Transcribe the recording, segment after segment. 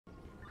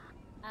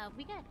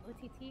We got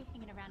OTT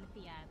hanging around at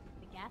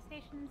the gas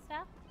station and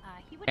stuff.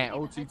 He wouldn't pay the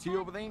hood OTT tax.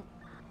 over there?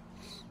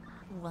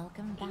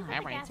 Welcome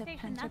back the gas to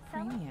station, not Penta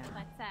selling, Premium.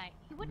 but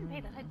he wouldn't pay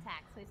the hood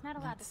tax, so he's not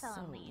allowed to sell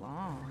on lead.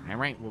 All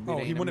right, we'll be Oh,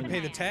 there he in a wouldn't pay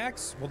minute. the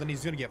tax? Well, then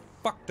he's gonna get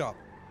fucked up.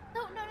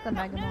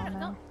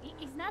 No.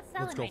 He's not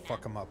selling Let's go right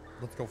fuck him up.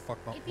 Let's go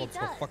fuck him up. If he Let's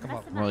go does, fuck him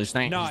that's up. Well, he's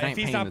not, No, if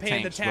he's not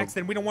paying the tax,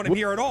 then we don't want him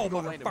here at all,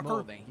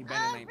 motherfucker. He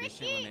better not be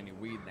selling any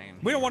weed down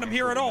We don't want him That's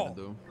here what at we're all. gonna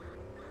do.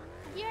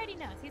 He already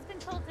knows. He's been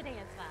told today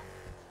as well.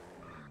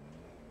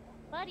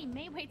 But he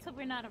may wait till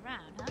we're not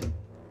around, huh?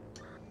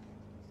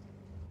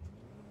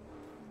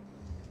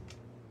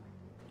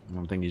 I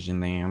don't think he's in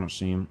there. I don't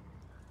see him.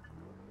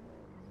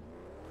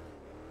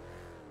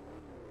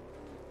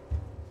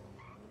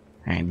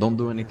 Hey, don't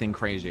do anything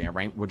crazy, all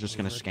right? We're just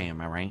gonna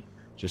scam, all right?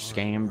 Just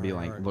scam, be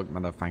like, look,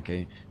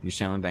 motherfucker, you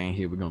selling down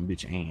here, we're gonna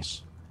beat your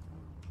ass.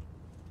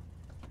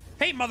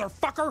 Hey,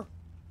 motherfucker!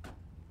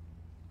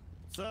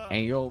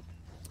 Hey, yo,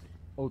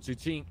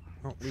 OTT,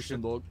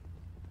 listen, dog.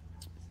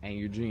 Hey,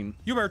 Eugene.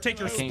 You better take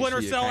your I can't splinter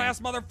see you, cell okay? ass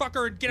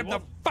motherfucker and get him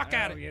the fuck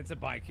out of here. It's a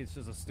bike. It's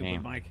just a stupid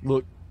Damn. bike.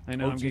 Look, I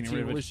know. I'm OTT, getting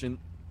rid of it. listen.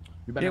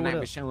 You better Yeah, what not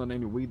be up? selling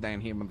any weed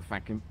down here,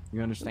 motherfucker.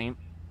 You understand?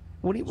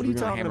 What are you We're gonna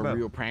talking have about? a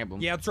real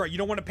problem. Yeah, that's right. You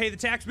don't want to pay the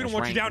tax. We don't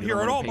That's want you right. down You here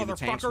don't at all, wanna pay the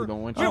tax. motherfucker. We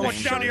don't want you We don't want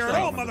down you down here here at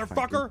at all, all,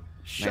 motherfucker.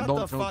 Shut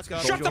the fuck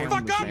up. Shut the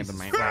fuck up!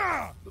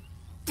 Ah!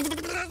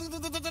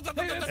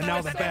 And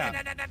now the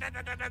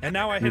bat. And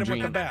now I hit him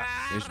with the bat.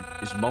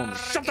 It's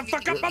bonus. Shut the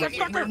fuck up,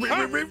 motherfucker!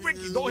 Huh?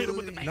 Don't hit him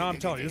with the bat. No, I'm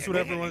telling you, this is what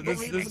everyone.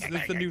 This is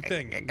the new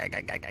thing.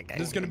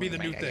 This is gonna be the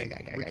new thing.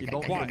 Ricky,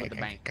 don't hit him with the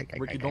bank.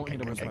 Ricky, don't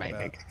hit him with the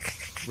bank.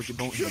 Ricky,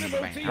 don't hit him with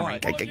the bank. Why?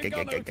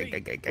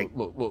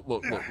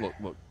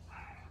 Look.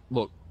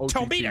 Look,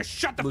 Tell me to OTT,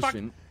 shut the fuck.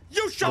 listen.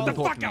 You shut the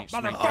Don't fuck talk up,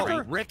 to me,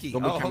 motherfucker! Ricky.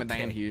 Don't be coming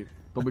down here.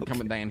 Don't be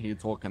coming down here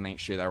talking that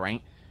shit,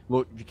 alright?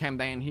 Look, you come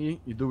down here,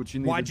 you do what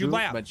you need Why'd to you do,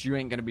 laugh? but you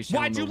ain't gonna be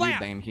selling Why'd you no weed laugh?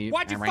 down here,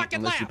 Why'd you alright? fucking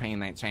Unless laugh? you're paying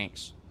that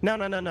tax.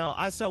 No.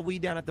 I sell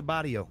weed down at the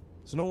barrio,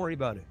 so don't worry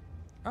about it.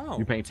 Oh.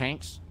 You pay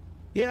tax?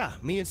 Yeah,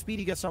 me and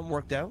Speedy got something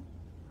worked out.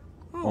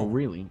 Oh,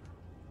 really?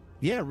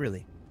 Yeah,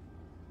 really.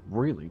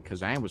 Really?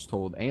 Because I was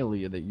told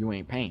earlier that you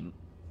ain't paying.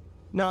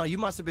 No, you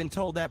must have been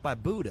told that by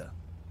Buddha.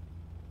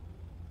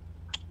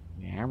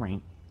 Yeah,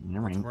 alright.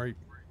 Right.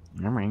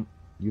 Alright.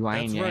 You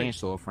lying That's your right.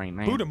 ass off right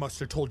now. Buddha must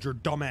have told your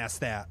dumbass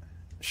that.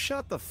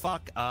 Shut the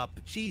fuck up.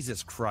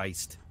 Jesus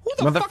Christ.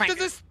 Who the fuck did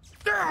this?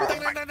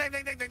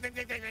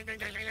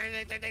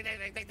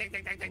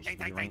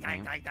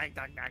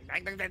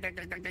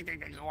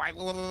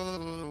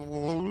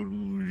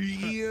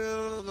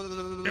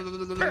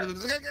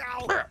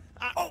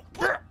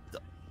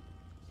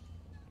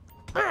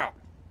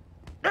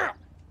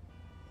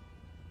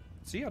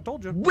 See, I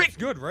told you. It's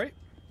good, right?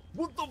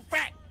 What the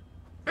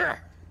fuck?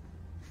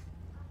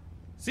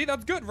 See,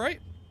 that's good, right?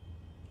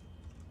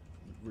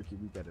 Ricky,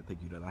 we better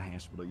take you to the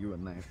hospital. You are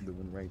not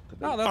doing right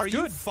today. No, that's Are good.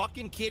 you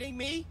fucking kidding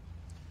me?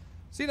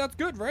 See, that's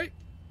good, right?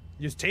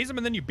 You just tase him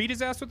and then you beat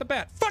his ass with the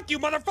bat. Fuck you,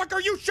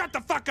 motherfucker! You shut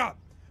the fuck up!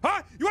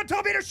 Huh? You want to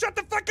tell me to shut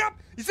the fuck up?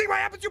 You see what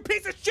happens, you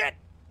piece of shit?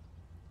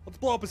 Let's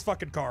blow up his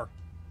fucking car.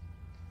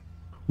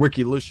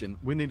 Ricky, listen,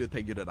 we need to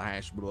take you to the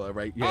hospital, all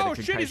right? You had a Oh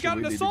shit, he's concussion. got We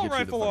an need to assault get you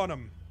the rifle fuck- on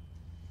him.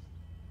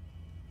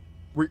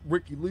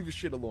 Ricky, leave his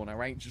shit alone, all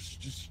right? Just,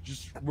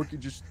 Ricky,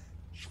 just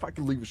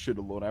fucking leave his shit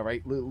alone, all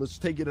right? Let's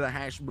take you to the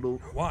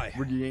hospital. Why?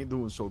 Ricky ain't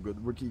doing so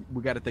good. Ricky,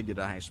 we gotta take you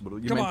to the hospital.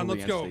 You're Come on, mentally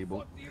let's go. unstable.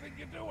 What do you think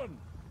you're doing?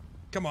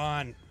 Come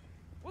on.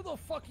 What the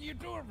fuck are you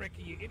doing,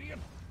 Ricky, you idiot?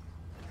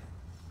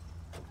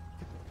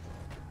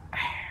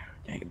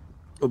 Hey,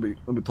 let me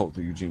talk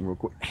to Eugene real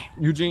quick.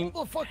 Eugene,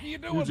 What the fuck are you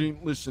doing? Eugene,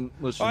 listen.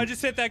 Oh, I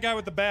just hit that guy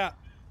with the bat.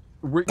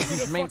 Rick, he's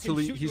fucking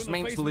mentally, shoot you he's in the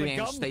face mentally with a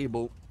gun?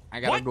 unstable. I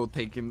gotta go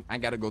take him. I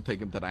gotta go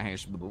take him to the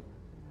hospital.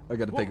 I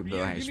gotta take him to the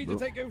You hospital. need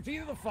to take OT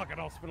to the fucking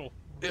hospital.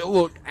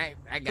 Look,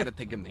 I gotta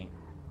take him there.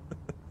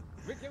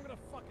 Ricky, I'm gonna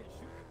fucking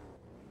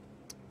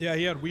shoot. Yeah,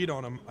 he had weed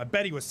on him. I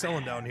bet he was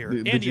selling down here.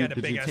 And Did he you, had a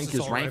did big you ass take his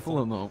assault rifle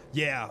or no?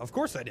 Yeah, of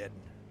course I did.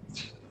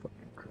 Fucking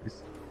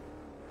Christ.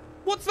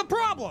 What's the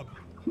problem?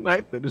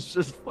 Nothing. It's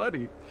just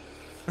funny.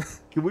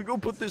 Can we go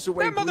put this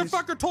away, That please?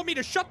 motherfucker told me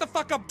to shut the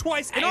fuck up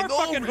twice in I our know,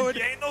 fucking hood.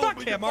 Ricky, I know, Fuck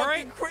but you're him, all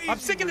right? fucking crazy, I'm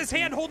sick of this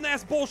Ricky. hand holding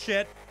ass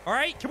bullshit. All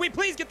right? Can we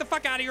please get the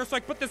fuck out of here so I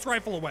can put this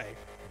rifle away?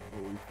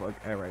 Holy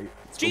fuck! All right.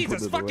 Let's go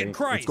Jesus put it fucking away.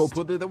 Christ. Let's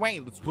go put it away.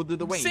 Let's put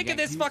it away. Sick You of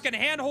got this keys? fucking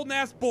hand holding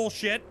ass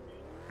bullshit.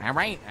 All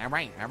right.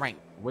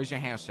 Where's your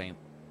house, Sam?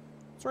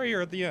 It's right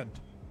here at the end.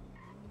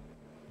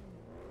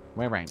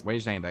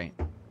 Where's that?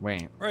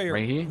 Wait. Right here.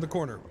 Right here. In the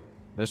corner.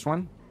 This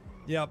one.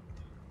 Yep.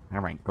 All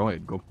right. Go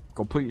ahead. Go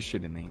put your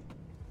shit in there.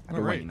 I've been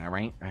All right. waiting. All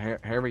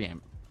right. Hurry up.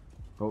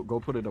 Go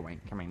put it away.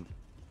 Come in.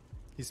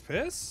 He's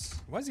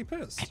pissed? Why is he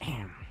pissed?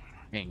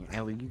 Hey,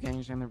 Ellie, you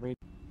guys on the radio?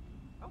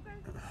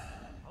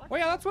 Well,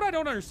 yeah, that's what I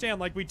don't understand.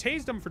 Like, we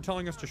tased him for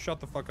telling us to shut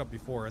the fuck up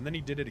before, and then he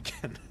did it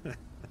again.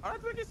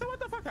 Alright, Ricky, so what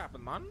the fuck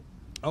happened, man?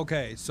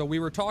 Okay, so we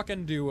were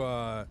talking to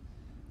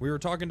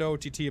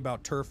OTT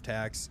about turf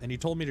tax, and he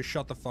told me to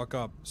shut the fuck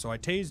up. So I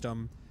tased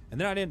him, and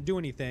then I didn't do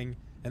anything.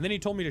 And then he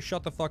told me to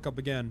shut the fuck up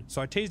again.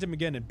 So I tased him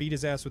again and beat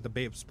his ass with the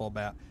baseball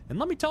bat. And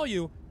let me tell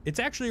you, it's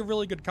actually a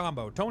really good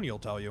combo. Tony will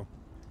tell you.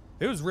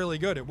 It was really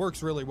good. It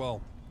works really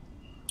well.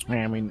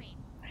 I mean,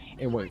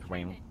 it worked,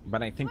 Wayne.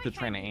 But I think they're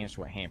trying to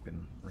answer what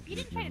happened. You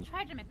didn't try to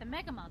charge him at the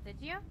Mega Mall, did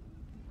you?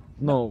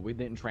 No, we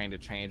didn't try to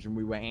change him.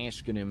 We were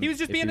asking him. He was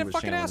just if being he a was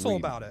fucking selling asshole weed.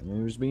 about it. He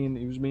was being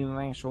an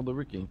asshole to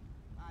Ricky.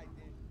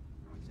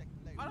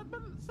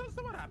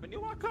 So what happened?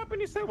 You walk up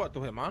and you say what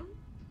to him, man?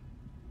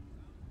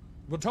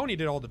 Well, Tony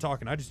did all the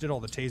talking. I just did all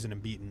the tasing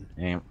and beating.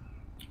 Yeah.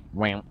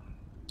 Well,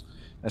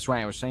 that's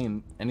why I was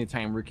saying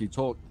anytime Ricky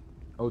talked,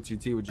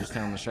 OTT would just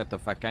tell him to shut the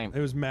fuck up. It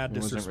was mad He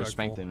wasn't disrespectful.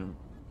 respecting him.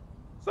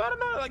 So I don't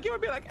know, like you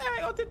would be like,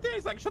 hey, OTT,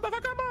 it's like, shut the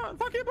fuck up, man,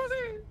 fuck you,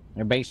 pussy.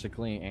 And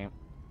basically,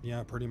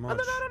 Yeah, pretty And much.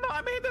 then, I don't know,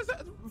 I mean, this,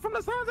 from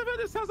the sounds of it,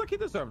 it sounds like he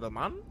deserved it,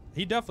 man.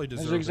 He definitely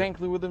that's deserved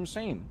exactly what I'm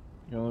saying.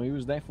 You know, he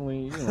was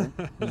definitely,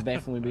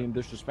 being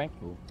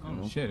disrespectful. You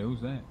know? Oh shit,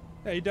 who's that? it.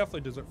 Yeah, he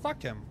definitely deserved.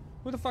 Fuck him.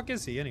 Who the fuck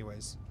is he,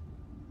 anyways?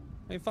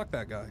 Hey, fuck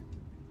that guy.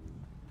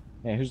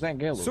 Yeah, who's that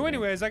girl? So, over there?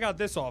 anyways, I got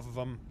this off of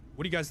him.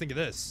 What do you guys think of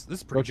this? This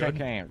is Go pretty check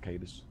good. her out,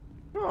 Cadis.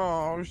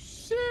 Oh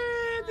shit,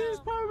 he's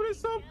probably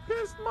so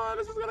pissed, man.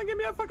 This is gonna give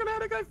me a fucking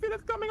headache. I feel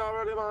it's coming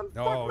already, man.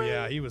 Oh, Fuck me.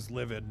 yeah, he was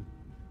livid.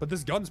 But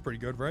this gun's pretty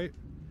good, right?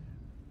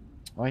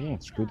 Oh yeah,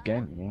 it's a good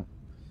gun. Yeah.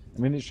 I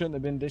mean, it shouldn't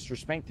have been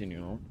disrespecting, you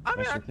know. I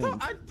mean, That's the thing.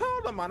 I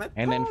told him, man.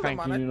 And then,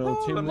 frankly, you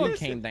know, Tim Lee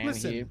came down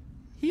listen, here.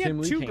 He had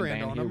Tim Lee $2 came grand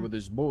down on here him. with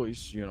his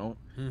boys, you know,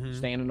 Mhm.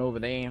 standing over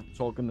there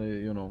talking to,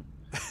 you know,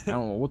 I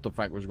don't know what the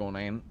fuck was going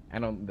on. I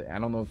don't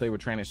know if they were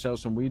trying to sell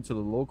some weed to the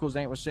locals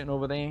that were sitting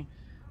over there,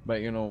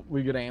 but you know,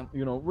 we could,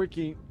 you know,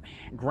 Ricky,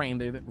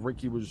 granted,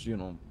 Ricky was, you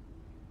know,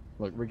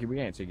 look, Ricky, we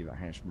gotta take you to the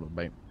hospital,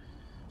 babe.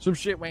 Some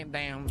shit went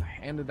down.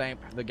 Ended up,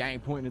 the guy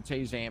pointing the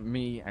taser at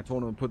me. I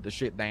told him to put the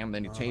shit down.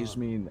 Then he tased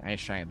me, and I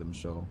shot him.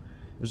 So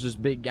it was this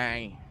big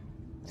guy.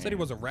 Said he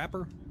was a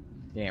rapper?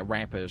 Yeah,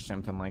 rapper or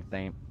something like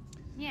that.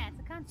 Yeah, it's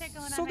a concert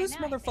going on So right this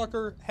now, I think.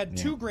 motherfucker had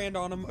Yeah. $2 grand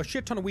on him, a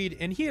shit ton of weed,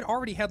 and he had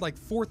already had like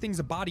 4 things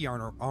of body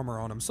armor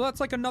on him. So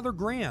that's like another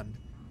grand.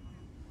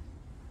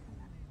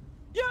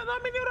 Yeah, no, I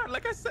mean, you're right.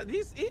 Like I said,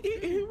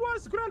 he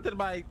was granted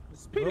by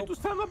spirit to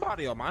stand the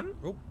body, oh, man.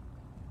 Oh.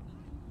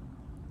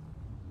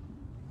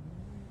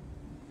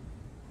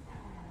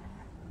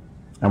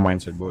 I'm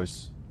wanted,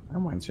 boys.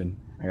 I'm wanted.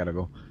 I gotta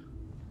go.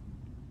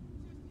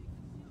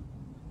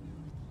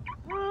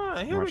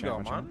 Here we Watch go,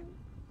 out, watch out. man.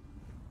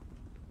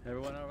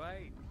 Everyone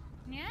alright?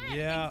 Yeah,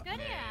 Yeah. everything's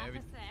good here, every-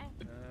 officer.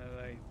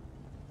 Alright.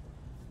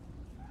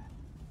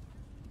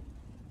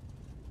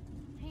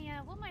 Hey,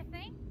 what am I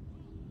saying?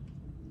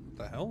 What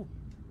the hell?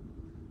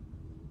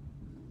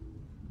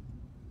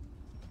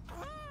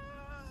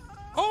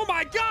 Oh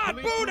my god!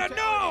 Police Buddha,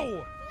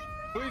 no!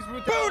 Please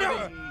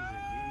Buddha!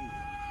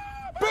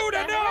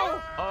 Buddha,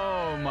 no!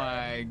 Oh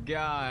my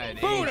god.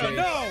 Buddha, AJ.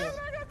 no!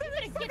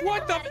 Get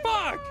What the hell outta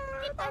fuck? here.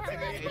 Get the hell outta AJ,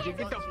 here.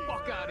 get the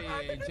fuck out of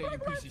here, AJ, you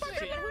piece of But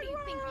shit. who do you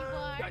think you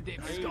are? Goddamn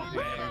Get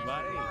scumbag,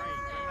 everybody. out of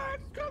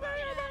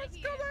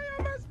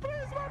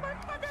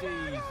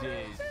here.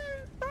 Jesus.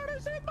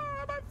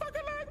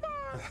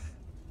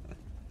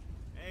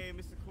 Hey,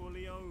 Mr.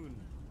 Corleone.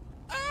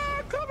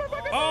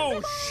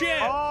 Oh shit!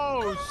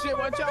 Oh shit,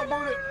 watch out,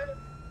 Buddha.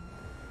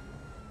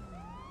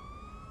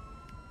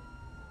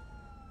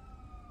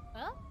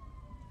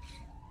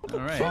 Well,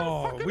 Alright.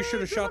 Oh, we should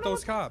have shot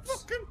those cops.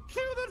 Fucking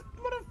kill that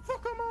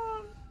motherfucker,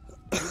 man.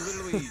 He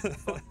literally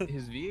fucked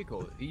his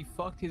vehicle. He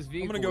fucked his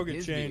vehicle. I'm gonna go with get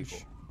his change.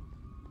 vehicle.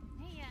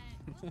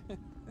 hey,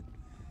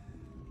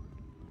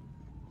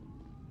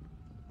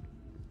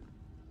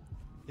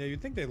 Yeah,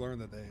 you'd think they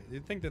learned that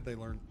you'd think that they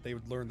would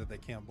learn that they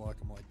can't block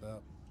them like that.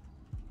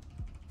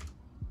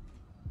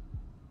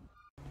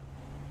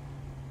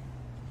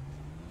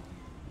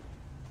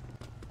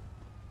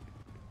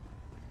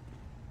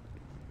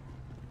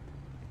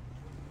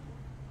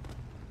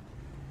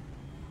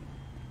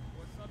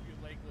 What's up, you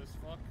legless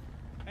fuck?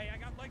 Hey, I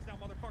got legs now,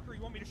 motherfucker.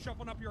 You want me to shove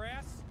one up your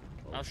ass?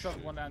 I'll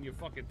shove one down your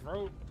fucking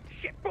throat.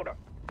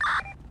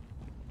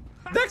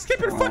 Dex, keep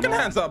your fucking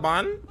hands up,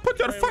 man. Put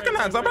your fucking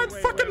hands up right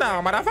fucking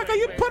now, motherfucker.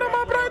 You put them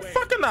up right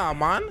fucking now,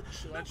 man.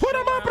 Put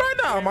them up right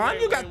now, man.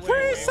 You got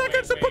 3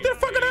 seconds to put your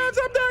fucking hands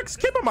up, Dex.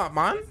 Keep them up,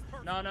 man.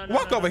 No.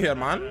 Walk over here,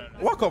 man.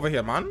 Walk over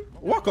here, man.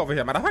 Walk over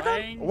here,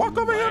 motherfucker. Walk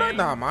over here right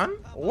now, man.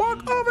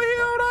 Walk over here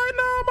right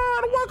now,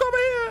 man. Walk over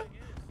here.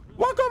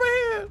 Walk over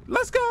here.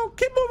 Let's go.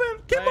 Keep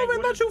moving. Keep Lang, moving.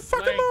 what Don't you is-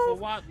 fucking Lang, for move.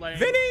 what, Lang?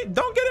 Vinny,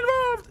 don't get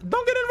involved.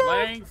 Don't get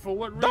involved. Lang, for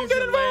what reason? Don't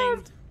get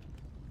involved.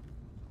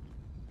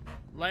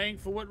 Lang,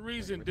 for what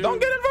reason, dude? Don't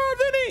get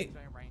involved, Vinny.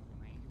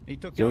 He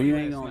took Yo, your you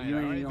ass ain't gonna- tonight, you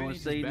ain't alright? gonna Vinny,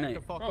 just say back nothing.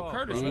 the fuck Bro, off,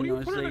 Curtis, Ain't what are you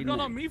gonna putting say a gun on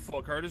nothing. me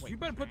for, Curtis? You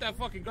better put that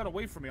fucking gun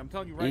away from me. I'm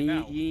telling you right You now.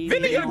 ain't- you ain't-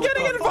 Vinny, you you're ain't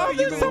getting gonna involved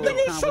in talk something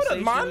you about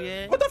shouldn't, man. conversation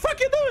yet. What the fuck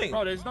you doing?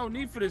 Bro, there's no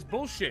need for this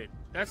bullshit.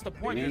 That's the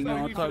point. You There's ain't no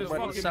gonna need for talk this about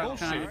the fucking side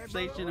bullshit.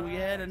 conversation that we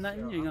had or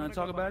nothing. You ain't gonna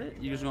talk about it.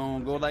 You just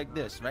gonna go like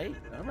this, right?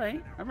 All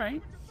right, all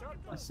right.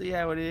 Let's see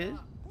how it is.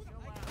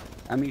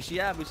 I mean, she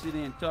obviously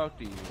didn't talk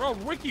to you. Bro,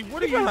 Ricky,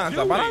 what are Keep your you hands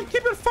up, man. doing?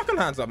 Keep your fucking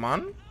hands up,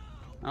 man.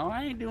 Oh,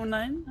 I ain't doing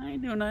nothing. I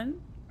ain't doing nothing.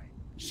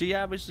 She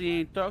obviously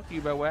ain't talked to you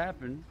about what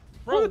happened.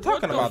 What are you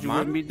talking about, You man?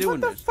 wouldn't be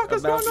doing What the this. fuck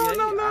is going on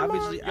now, man?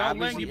 Obviously, Yo, Lang,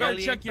 obviously, you better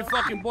Ellie check ain't your talked-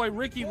 fucking boy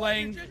Ricky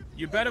Lang.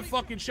 You better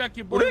fucking check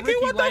your boy Ricky, Ricky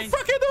what the Lang.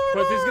 fuck you doing,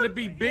 Because there's man? gonna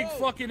be big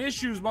fucking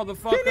issues, Vinny,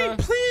 motherfucker.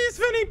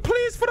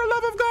 please, for the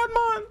love of God,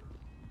 man.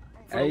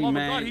 For the Hey, love of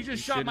man, God, he just you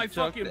shot my should've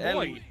talked fucking to boy.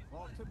 Ellie.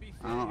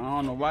 I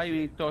don't know why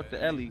you ain't talked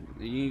to Ellie.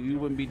 You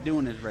wouldn't be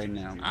doing this right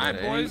now. Alright,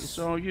 But, boys. It's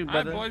on you,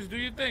 Alright, brother. boys, do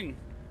your thing.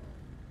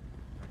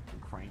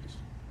 Cranks.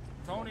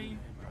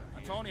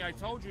 Tony, I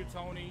told you,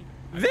 Tony.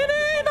 Vinny,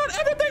 not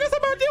everything is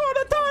about you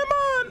all the time,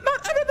 man.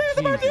 Not everything is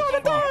about you all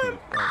the time.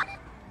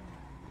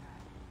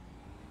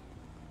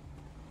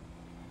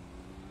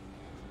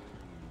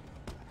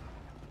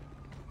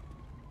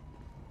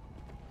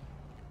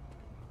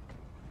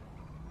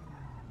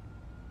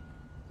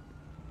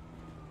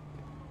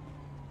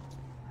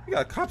 We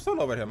got cops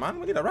all over here, man.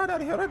 We need a ride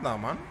out of here right now,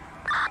 man.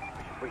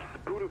 Wait, the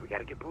Buddha, we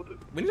gotta get Buddha.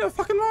 We need a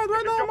fucking ride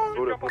right now, man.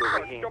 Buddha, Jump out Buddha, the car.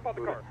 right here. Jump out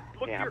the Buddha. car.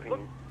 Look Yeah, here. I'm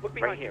Look right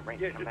behind here, you. right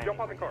Yeah, here. just jump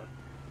out the car.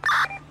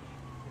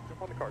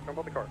 Jump out the car. Jump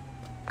out the car.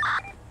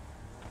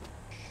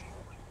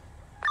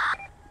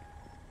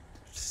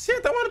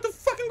 Shit, I wanted to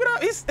fucking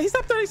grab. He's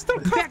up there. He's still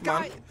cuffed,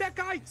 man. That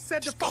guy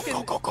said to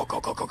fucking.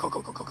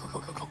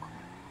 Go.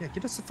 Yeah,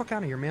 get us the fuck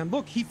out of here, man.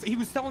 Look, he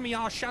was telling me,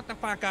 "Oh, shut the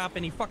fuck up,"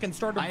 and he fucking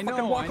started to I fucking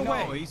know, walk I know.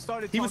 away. He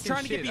started He was talking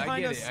trying to get shit.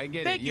 behind I us. get it. I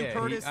get Thank it. you, Yeah,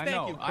 Curtis. I Thank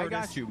know. you, I Curtis.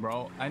 got you,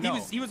 bro. I know.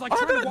 He was like Oh,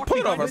 trying to man, walk pull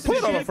it behind over, us. pull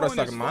and it over shit. for a On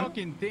second, this man.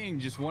 fucking thing,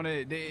 just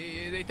wanna.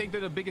 They think they're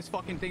the biggest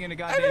fucking thing in the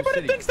goddamn Everybody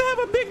city. thinks they have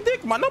a big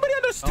dick, man. Nobody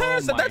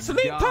understands Oh that that's my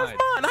lean tough, God.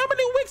 man. How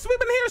many weeks we've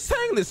been here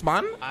saying this,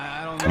 man?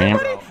 I don't know.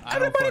 Everybody, bro. I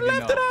don't everybody fucking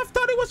laughed know. it off,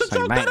 thought it was a So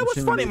joke, thought it was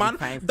imagine funny, maybe man.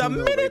 5 The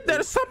female minute rapers.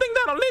 there's something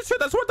that on leads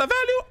that's worth of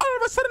value, all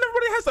of a sudden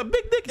everybody has a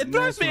big dick. It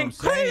drives That's me what I'm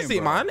saying, crazy,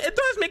 bro. man. It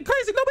drives me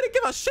crazy. Nobody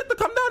give a shit to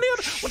come down here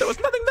when there was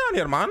nothing down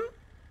here, man.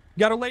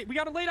 We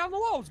gotta lay down the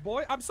laws,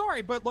 boy. I'm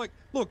sorry, but look,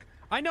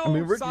 I know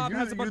mean, Ricky, Saab you-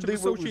 has a you bunch of did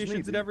what was associations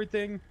and needed.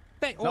 everything.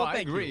 No, I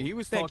thank agree. you. He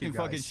was Thank talking you,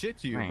 fucking guys. shit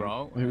to you, Right.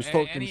 bro. He was And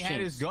talking he had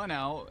shit. his gun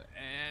out.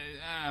 And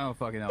I don't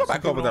fucking know. Go Some back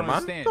people over there, don't man.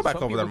 understand. Go back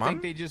Some over there, people man.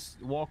 think they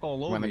just walk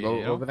all over Wanna you, go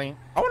you know? over there?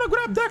 I want to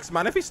grab Dex,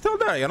 man, if he's still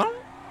there, you know?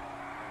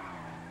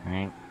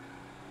 Right.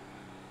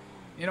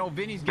 You know,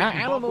 Vinny's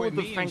getting I don't know buck with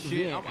what the me Frank and shit.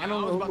 did. I I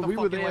don't was about know. to We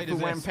were fucking there light for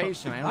his one ass.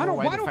 patient. I don't. know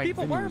Why the don't fact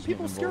people? Vinny Why are was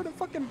people getting scared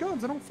involved. of fucking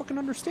guns? I don't fucking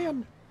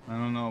understand. I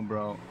don't know,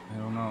 bro. I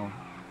don't know.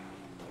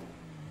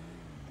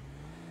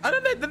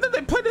 And then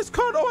they play this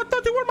card. Oh, I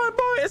thought you were my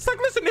boy. It's like,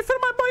 listen, if you're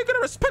my boy, you gotta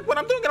respect what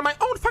I'm doing in my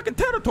own fucking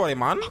territory,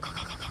 man.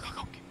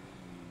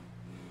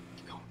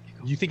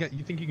 You think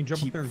you can jump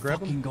up Keep there and grab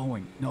fucking him?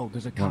 going. No,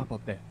 there's a cop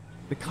up there.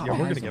 The cop Yeah,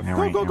 we're has gonna him. get.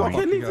 Alright, Go. alright.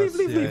 Okay,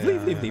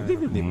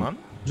 leave, Yeah, man.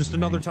 Just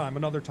another time. Yeah,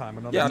 Another another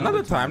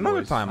time,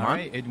 boys. man. All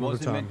right, it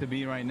wasn't time. meant to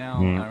be right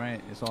now. Yeah. All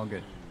right, it's all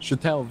good.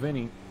 Should tell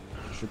Vinny.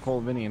 Should call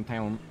Vinny and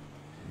tell him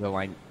that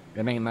like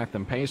it ain't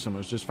nothing pacing.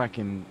 It's just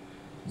fucking.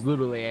 It's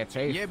literally at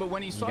safe. Yeah, but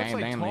when he starts Gang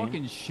like down there.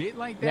 talking shit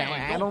like that, Yeah,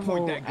 like, I don't don't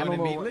point know- that I gun don't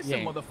at me. know- Listen, yeah.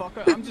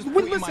 motherfucker, I'm just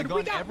pointing my gun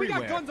we got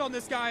everywhere. guns on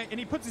this guy, and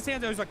he puts his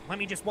hands out. He's like, "Let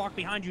me just walk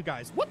behind you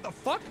guys." What the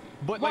fuck?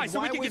 But why? like, So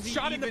we why can was get he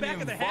shot in the even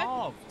back of the head?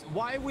 involved?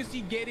 Why was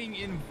he getting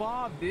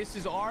involved? This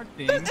is our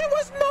thing. It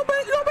was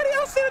nobody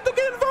else needed to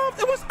get involved.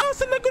 It was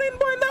us and the green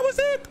boy, and that was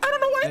it. I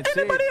don't know why That's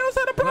anybody it. else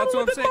had a Well, problem that's what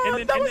I'm with it, saying.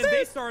 man. And That then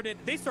was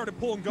it. they started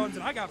pulling guns,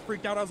 and I got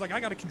freaked out. I was like, I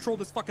gotta control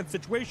this fucking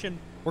situation,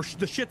 or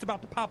the shit's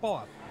about to pop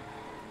off.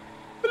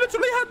 We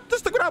literally had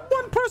just to grab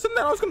one person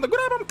there. I was going to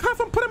grab him, cuff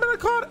him, put him in the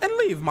car, and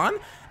leave, man.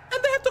 And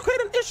they have to create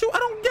an issue. I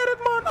don't get it,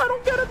 man. I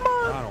don't get it,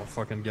 man. I don't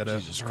fucking get it.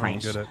 Jesus I don't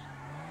Christ. get it.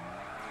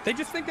 They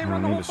just think they I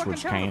run the need whole to fucking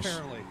switch town, case.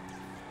 apparently.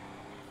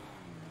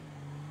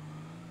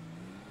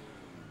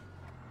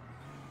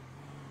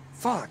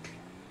 Fuck.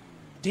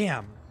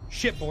 Damn.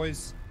 Shit,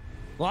 boys.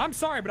 Well, I'm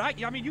sorry, but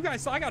I mean, you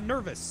guys, I got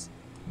nervous.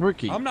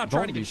 Ricky, I'm not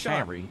don't trying to be get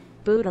shot. sorry.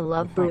 Buddha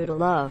love, Buddha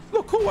love.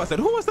 Look, who was it?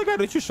 Who was the guy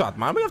that you shot,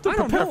 man? We have to I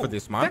don't prepare know. for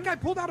this, That man. guy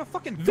pulled out a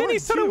fucking gun, Vinny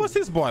said it too. was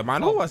his boy,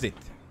 man. Oh. Who was it?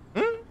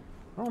 I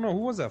don't know. Who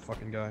was that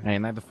fucking guy? Hey,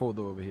 not the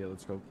photo over here.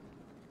 Let's go.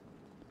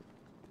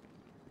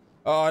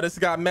 Oh, this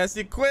got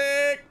messy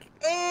quick.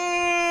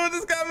 Oh,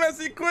 this got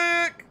messy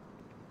quick.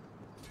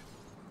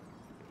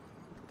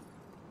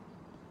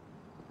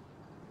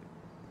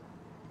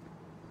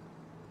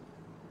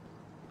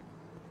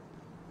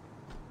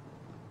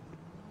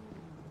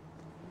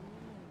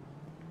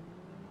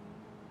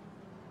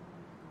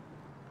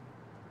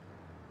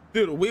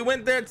 Dude, we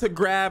went there to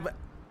grab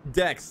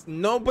Dex.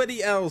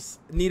 Nobody else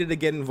needed to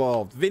get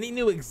involved. Vinny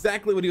knew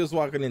exactly what he was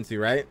walking into,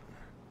 right?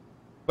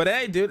 But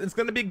hey, dude, it's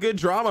gonna be good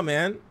drama,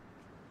 man.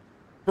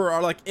 For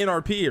our like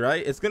NRP,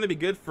 right? It's gonna be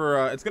good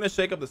for it's gonna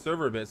shake up the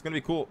server a bit. It's gonna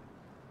be cool.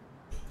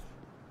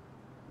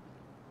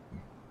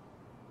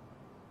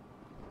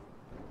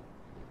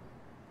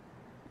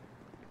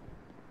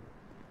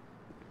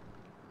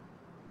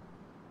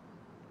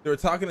 They were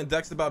talking to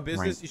Dex about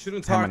business. Right. You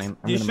shouldn't Coming talk. in.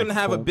 I'm You gonna shouldn't make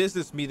a have a call.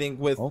 business meeting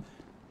with Oh.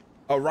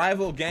 a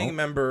rival gang Oh.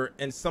 member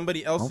and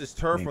somebody else's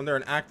turf yeah. when they're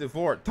an active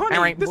Vord. Tony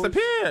All right, boys.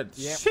 disappeared.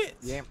 Yep, Shit.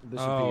 Yep, disappeared.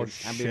 Oh I'll be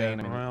shit. there in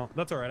a minute. Well,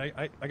 that's all right.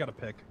 I got a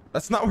pick.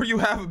 That's not where you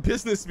have a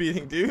business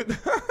meeting, dude.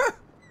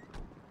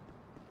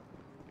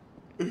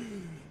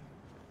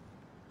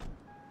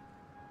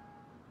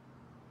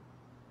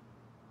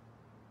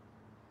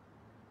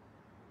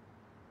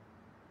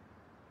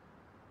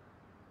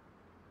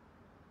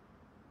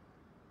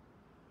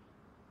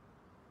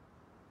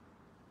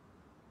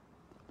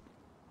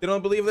 They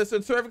don't believe this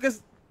whatsoever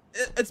because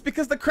it's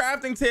because the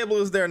crafting table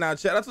is there now,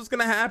 Chad. That's what's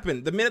gonna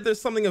happen. The minute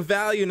there's something of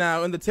value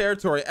now in the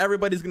territory,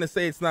 everybody's gonna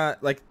say it's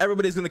not. Like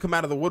everybody's gonna come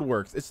out of the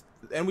woodworks.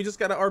 And we just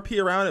gotta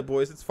RP around it,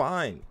 boys. It's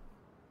fine.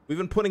 We've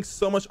been putting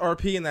so much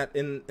RP in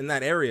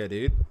that area,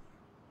 dude.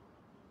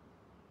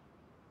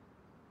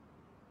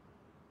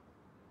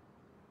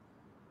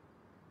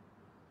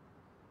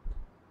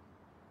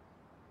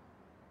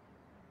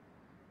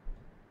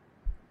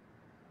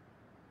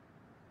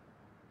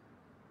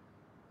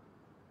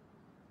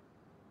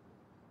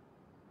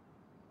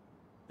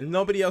 And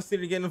nobody else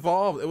needed to get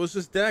involved. It was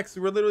just Dex.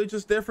 We were literally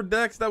just there for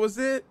Dex. That was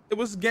it. It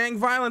was gang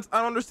violence. I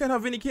don't understand how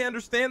Vinny can't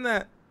understand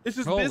that. It's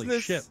just Holy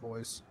business. shit,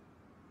 boys.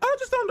 I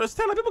just don't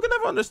understand. Like, people can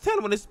never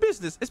understand when it's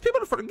business. It's people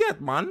to forget,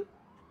 man.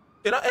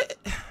 You know,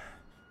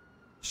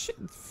 shit,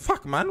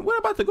 fuck, man. We're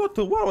about to go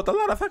to war with a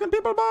lot of fucking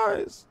people,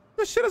 boys.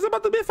 This shit is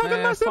about to be fucking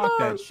massive, fuck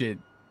man. that shit.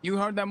 You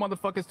heard that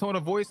motherfucker's tone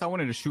of voice? I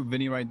wanted to shoot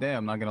Vinny right there.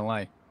 I'm not gonna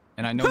lie.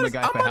 And I know the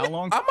guy for how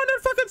long? I'm on their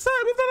fucking side.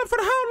 We've done it for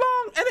how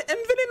long?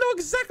 And Vinny know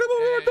exactly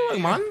what we were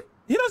doing, man.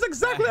 He knows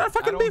exactly our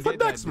fucking beef with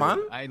Dex,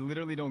 man. I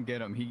literally don't get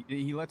him.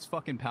 He lets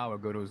fucking power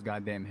go to his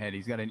goddamn head.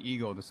 He's got an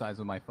ego the size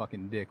of my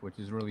fucking dick, which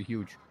is really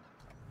huge.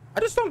 I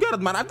just don't get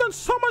it, man. I've done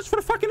so much for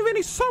the fucking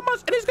Vinny, so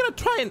much, and he's gonna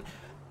try and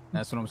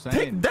That's what I'm saying.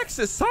 take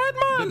Dex's side,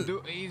 man.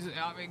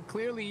 I mean,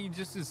 clearly he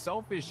just is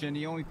selfish and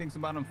he only thinks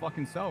about him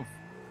fucking self.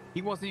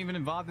 He wasn't even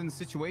involved in the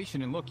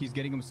situation, and look, he's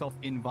getting himself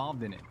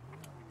involved in it.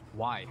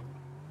 Why?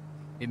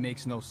 It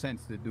makes no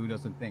sense. The dude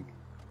doesn't think.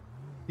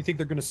 You think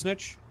they're gonna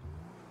snitch?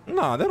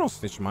 No, they don't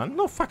snitch, man.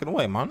 No fucking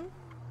way, man.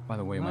 By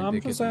the way, my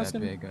dick isn't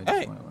that big.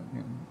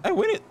 Hey,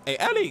 we need. Hey,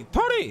 Ellie,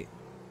 Tori.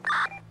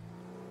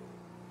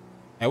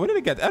 Hey, we need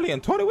to get Ellie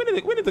and Tori. We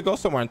need to go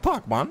somewhere and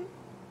talk, man.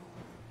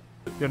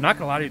 Yo, not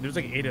gonna lie to you, there's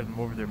like 8 of them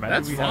over there, man.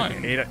 That's we fine.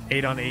 Have like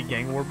 8 on 8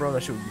 gang war, bro.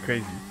 That shit would be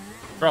crazy.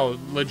 Bro,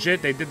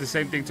 legit, they did the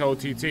same thing to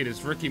OTT.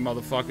 This Ricky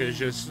motherfucker is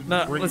just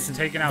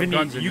taking out Vinny,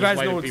 guns and you just guys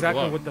lighting know exactly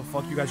people up. what the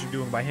fuck you guys are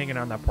doing by hanging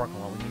out in that parking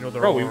lot. When you know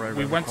they're Bro, all we right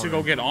went around the to go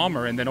corner. get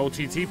armor, and then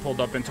OTT pulled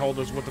up and told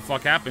us what the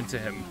fuck happened to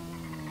him.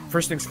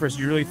 First things first,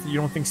 you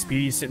don't think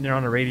Speedy's sitting there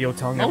on the radio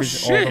telling Oh all of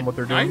shit! them what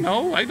they're doing?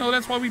 I know.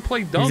 That's why we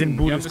play dumb. He's in You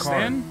Buddha's car.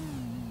 understand?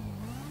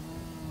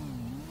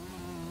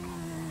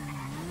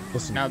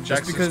 Listen, Now just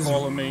Dex because is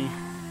calling me.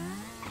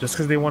 Just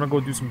because they want to go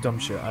do some dumb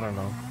shit, I don't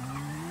know.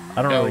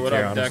 I don't really what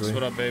care, up, honestly. Dex?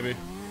 What up, baby?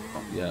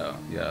 Yeah.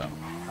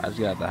 I just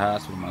got out the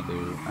hospital, my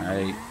dude.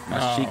 Alright. My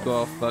Oh. cheek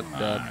all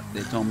fucked up.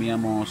 They told me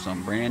I'm on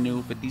some brand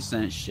new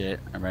 50-cent shit.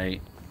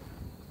 Alright.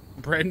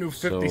 Brand new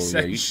 50 So,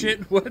 cent yeah,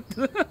 shit? What?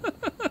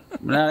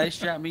 Nah, they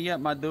shot me up,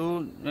 my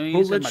dude. I mean,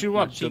 Who said lit you my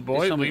up? The cheek-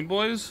 boy, they told me- Lean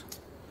Boys?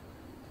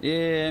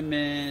 Yeah,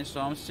 man.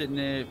 So I'm sitting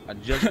there. I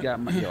just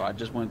got my I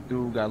just went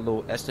through, got a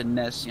little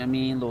SNS. You know what I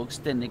mean, little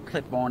extended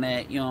clip on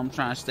that. You know, I'm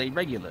trying to stay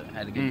regular.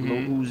 Had to get a little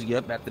Uzi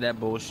up after that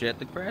bullshit at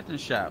the crafting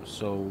shop.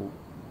 So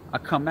I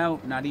come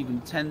out, not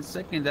even 10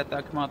 seconds after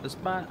I come out the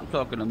spot. I'm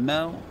talking to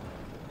Mel.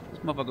 This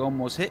motherfucker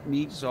almost hit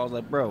me. So I was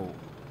like, bro, I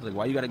was like,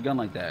 why you got a gun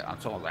like that? I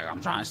told like,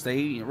 I'm trying to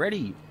stay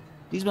ready.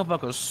 These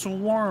motherfuckers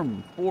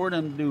swarm, 4 of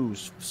them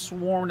dudes,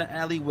 swarm the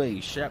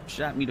alleyway,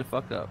 shot me the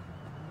fuck up.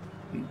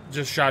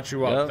 Just shot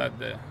you up that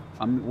day.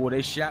 Well,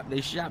 they shot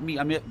me.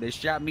 I mean, they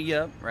shot me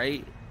up,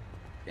 right?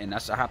 And I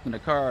hopped in the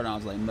car, and I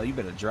was like, Mel, you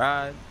better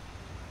drive.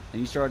 And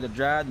he started to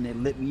drive, and they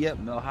lit me up.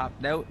 Mel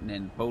hopped out, and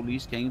then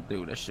police came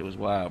through. That shit was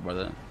wild,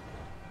 brother.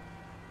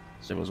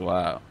 Shit was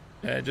wild.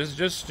 Yeah,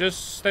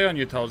 just stay on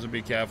your toes and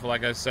be careful.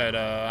 Like I said,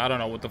 I don't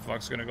know what the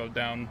fuck's gonna go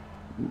down.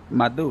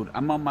 My dude,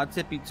 I'm on my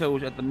tippy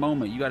toes at the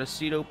moment. You got a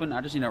seat open? I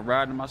just need to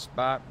ride in my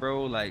spot,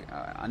 bro. Like,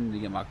 I need to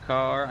get my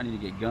car. I need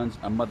to get guns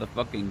a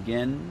motherfucking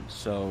again.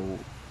 So,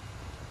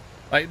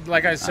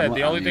 Like I said,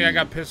 the only thing I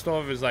got pissed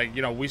off is like,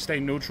 you know, we stay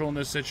neutral in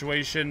this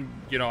situation.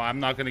 You know, I'm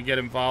not gonna get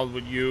involved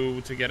with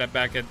you to get it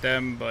back at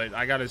them, but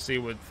I gotta see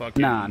what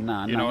fucking.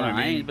 Nah. You know what I mean?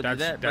 I ain't but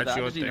that, brother. I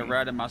your just need to thing.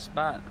 ride in my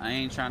spot. I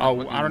ain't trying to.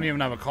 Oh, I don't even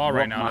have a car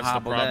right now. That's the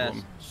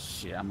problem.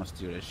 Shit, I'm gonna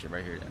steal that shit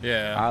right here. Then.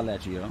 Yeah. I'll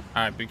let you, yo. All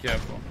right, be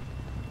careful.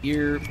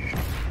 Here.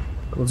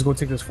 Let's go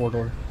take this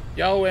 4-door.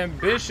 Yo,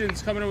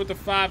 Ambitions coming in with the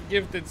 5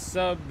 gifted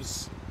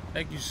subs.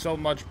 Thank you so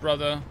much,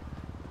 brother.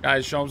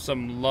 Guys, show them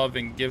some love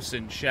and gifts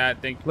in chat.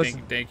 Thank you.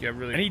 I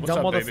really. I need What's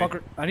dumb up,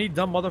 motherfucker. I need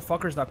dumb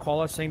motherfuckers that call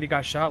us saying they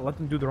got shot. Let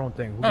them do their own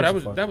thing. Who No,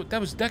 gives a that fuck?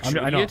 was Dex, I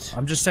know. idiot.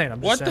 I'm just saying.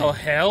 What the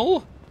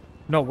hell?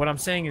 No, what I'm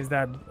saying is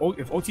that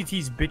if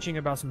OTT's bitching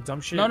about some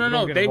dumb shit, No. we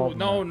don't get They involved in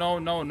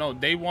that. no.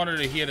 They wanted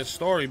to hear the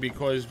story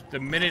because the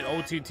minute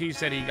OTT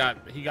said he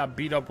got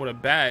beat up with a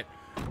bat,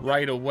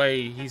 right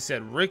away he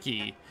said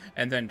Ricky,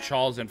 and then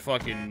Charles and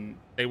fucking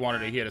they wanted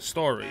to hear the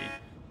story.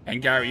 And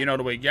Gary, you know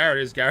the way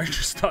Garrett is, Garrett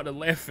just started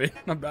laughing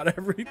about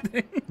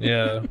everything.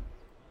 Yeah.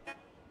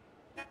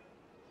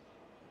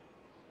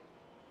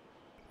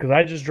 Because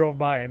I just drove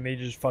by and they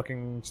just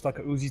fucking stuck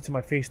a Uzi to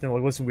my face and they're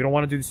like, listen, we don't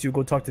want to do this to you.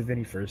 Go talk to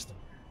Vinny first.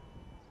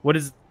 What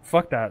is...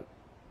 Fuck that.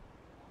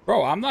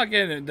 Bro, I'm not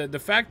getting it. The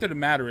fact of the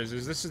matter is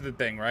this is the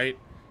thing, right?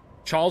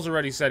 Charles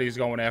already said he's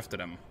going after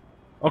them.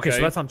 Okay,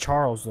 so that's on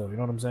Charles, though. You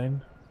know what I'm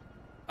saying?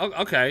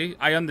 Okay,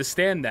 I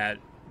understand that.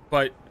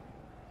 But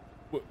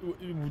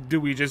Do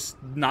we just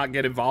not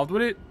get involved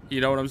with it?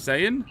 You know what I'm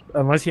saying?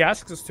 Unless he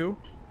asks us to.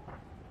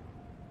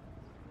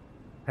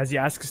 Has he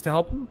asked us to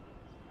help him?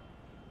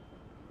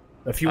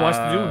 If he wants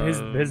to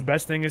do, his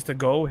best thing is to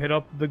go hit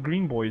up the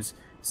Green Boys.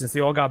 Since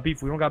they all got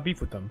beef, we don't got beef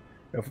with them.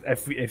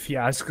 If he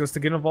asks us to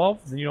get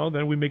involved,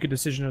 then we make a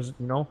decision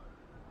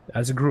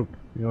as a group.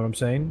 You know what I'm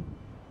saying?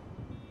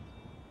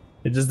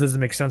 It just doesn't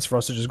make sense for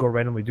us to just go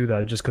randomly do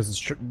that just because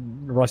it's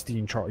Rusty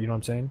and Charles. You know what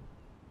I'm saying?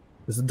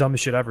 It's the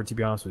dumbest shit ever, to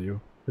be honest with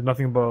you. There's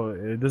nothing about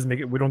it. Doesn't make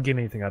it. We don't gain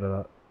anything out of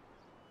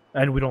that,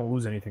 and we don't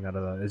lose anything out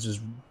of that. It's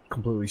just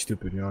completely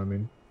stupid. You know what I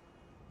mean?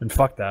 And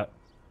fuck that.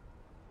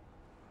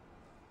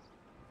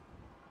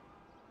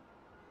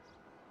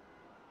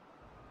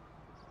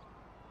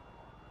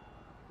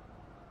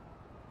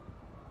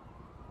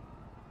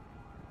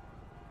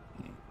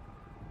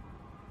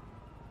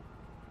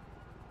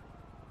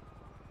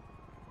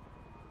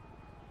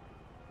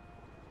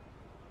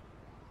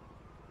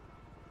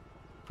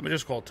 Let me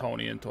just call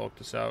Tony and talk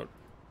this out.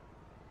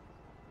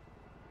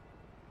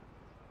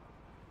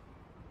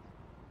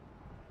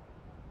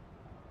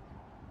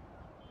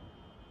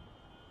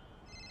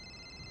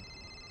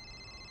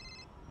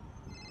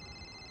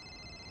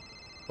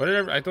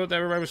 I thought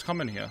everybody was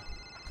coming here.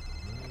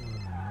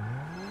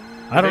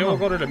 I don't know. They all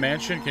go to the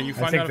mansion. Can you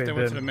find out if they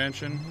went to the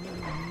mansion?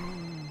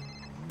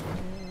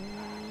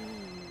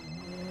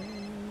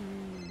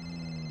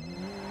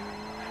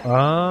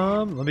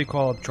 Let me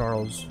call up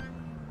Charles.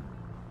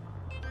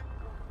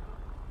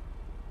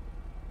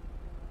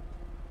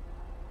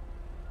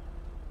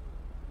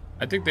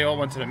 I think they all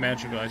went to the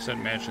mansion because I said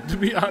mansion, to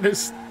be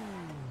honest.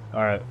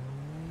 Alright.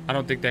 I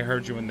don't think they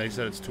heard you when they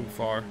said it's too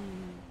far.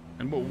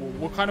 And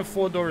what kind of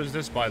 4-door is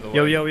this, by the way?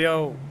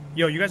 Yo,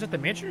 you guys at the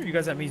mansion or you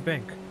guys at Maze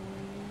Bank?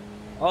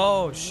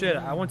 Oh, shit.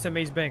 I went to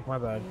Maze Bank. My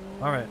bad.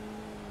 Alright.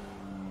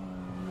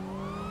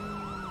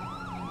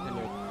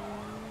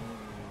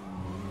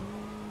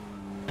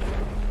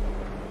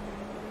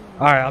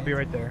 Alright, I'll be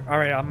right there.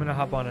 Alright, I'm gonna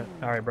hop on it.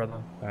 Alright,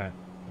 brother. Alright.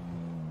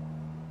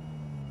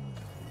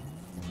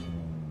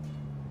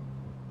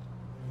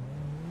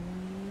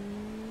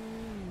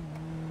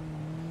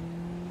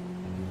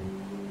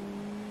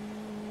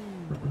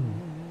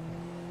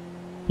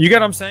 You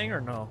get what I'm saying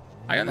or no?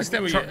 I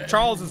understand what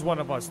Charles is one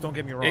of us. Don't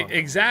get me wrong.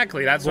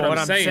 Exactly, that's what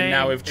I'm saying.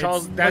 Now, if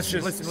Charles,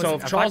 listen,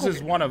 if Charles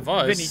is one of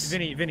us,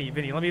 Vinny,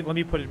 let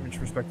me put it into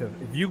perspective.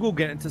 If you go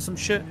get into some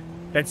shit,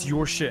 that's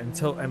your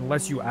shit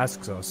unless you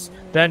ask us.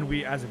 Then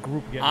we, as a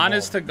group, get involved.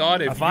 Honest to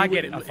God, if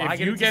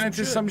you get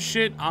into some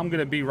shit, I'm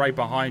gonna be right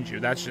behind you.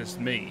 That's just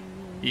me.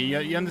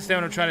 You understand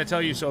what I'm trying to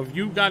tell you? So if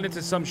you got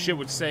into some shit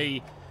with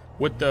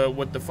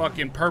the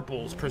fucking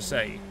purples per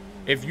se.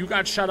 If you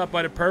got shot up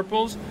by the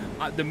purples,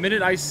 the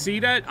minute I see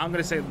that, I'm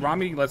going to say,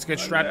 Rami, let's get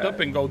strapped up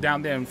and go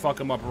down there and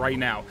fuck him up right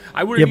now.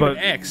 I wouldn't even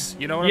X,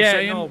 you know what I'm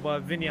saying? Yeah, no,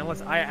 but Vinny,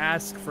 unless I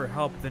ask for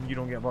help, then you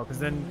don't get involved.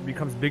 Because then it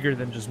becomes bigger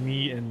than just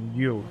me and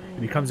you.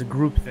 It becomes a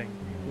group thing,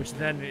 which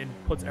then it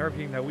puts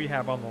everything that we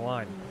have on the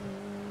line.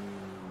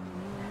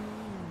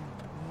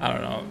 I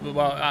don't know.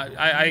 Well,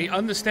 I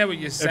understand what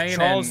you're saying,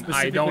 and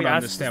I don't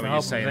understand what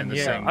you're saying in the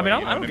same way. I mean,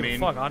 I don't give a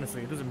fuck,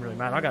 honestly. It doesn't really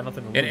matter. I got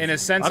nothing to lose. In a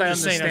sense, I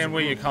understand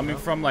where you're coming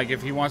from. Like,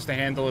 if he wants to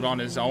handle it on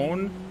his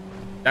own,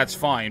 that's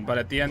fine. But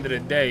at the end of the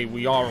day,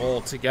 we are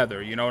all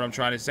together. You know what I'm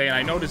trying to say? And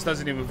I know this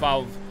doesn't even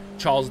involve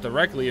Charles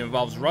directly. It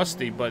involves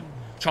Rusty, but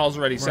Charles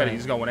already said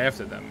he's going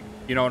after them.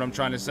 You know what I'm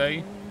trying to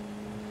say?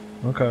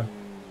 Okay.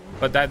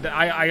 But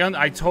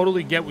I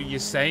totally get what you're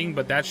saying,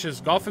 but that's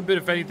just, God forbid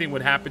if anything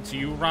would happen to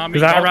you, Rami.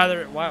 Because I'd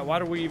rather, why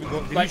do we even go,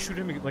 did you shoot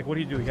him, like what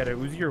do you do, he had a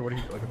Uzi or what do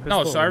you, like a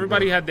pistol? No, so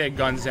everybody had their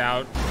guns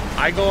out.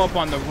 I go up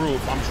on the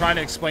roof, I'm trying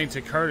to explain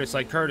to Curtis,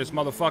 like, Curtis,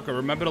 motherfucker,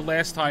 remember the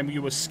last time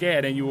you were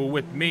scared and you were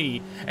with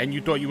me and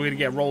you thought you were going to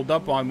get rolled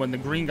up on when the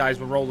green guys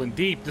were rolling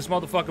deep? This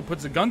motherfucker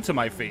puts a gun to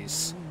my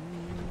face.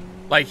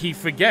 Like, he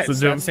forgets.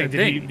 So I'm saying,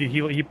 did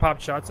he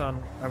pop shots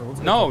on? I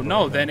mean,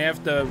 no. Then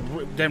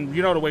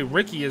you know the way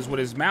Ricky is with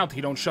his mouth, he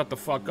don't shut the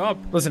fuck up.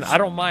 Listen, I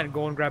don't mind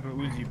going grab an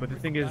Uzi, but the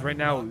thing is, right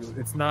now,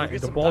 it's not.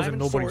 The ball's in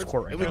nobody's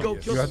court right now.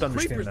 You have to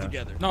understand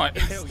that. No,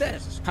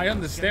 I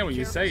understand what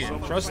you're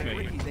saying. Trust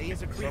me.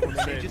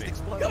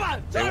 Come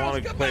on, they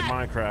want to play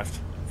Minecraft.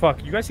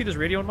 Fuck, you guys see this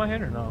radio in my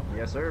hand or no?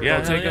 Yes, sir.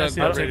 Yeah, take a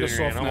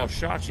soft nap. I'll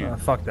shot you.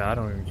 Fuck that, I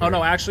don't even care. Oh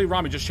no, actually,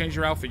 Rami, just change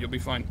your outfit. You'll be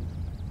fine.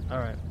 All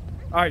right.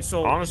 All right,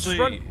 so honestly,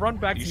 run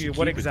back to me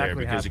what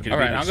exactly happened. All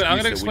right, I'm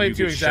gonna explain to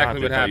you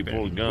exactly what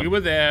happened. We were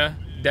there.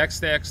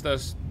 Dex asked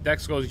us.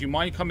 Dex goes, "You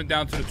mind coming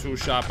down to the tool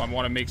shop? I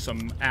want to make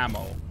some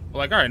ammo." We're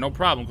like, "All right, no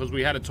problem," because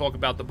we had to talk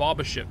about the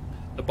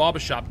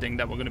barbershop thing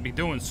that we're gonna be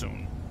doing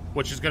soon,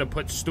 which is gonna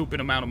put stupid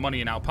amount of money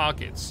in our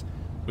pockets.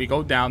 We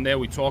go down there,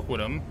 we talk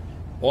with him.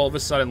 All of a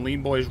sudden,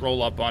 Lean Boys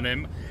roll up on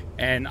him,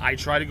 and I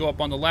try to go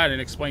up on the ladder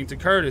and explain to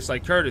Curtis,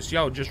 like, Curtis,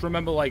 yo, just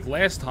remember like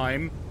last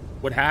time.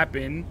 What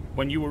happened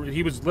when he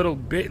was a little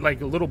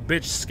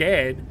bitch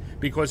scared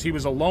because he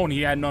was alone.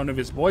 He had none of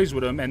his boys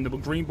with him, and the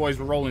green boys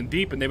were rolling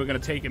deep, and they were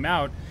going to take him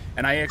out.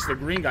 And I asked the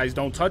green guys,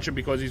 don't touch him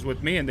because he's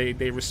with me, and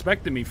they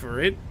respected me for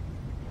it.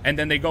 And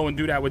then they go and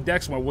do that with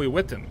Dex when we're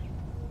with him.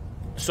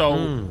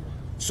 So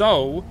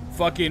So,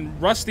 fucking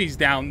Rusty's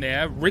down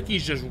there.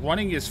 Ricky's just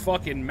running his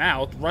fucking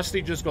mouth.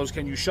 Rusty just goes,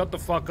 "Can you shut the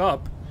fuck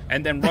up?"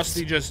 And then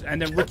Rusty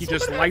Ricky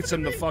just lights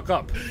him the fuck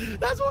up.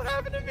 That's what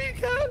happened to me,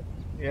 cut.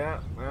 Yeah,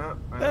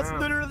 that's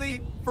literally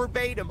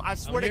verbatim. I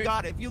swear to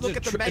God, if you look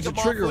at the Mega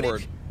Ball trigger footage,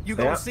 word. you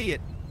gonna see it.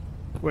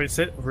 Wait,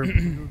 sit.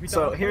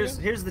 So here's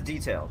the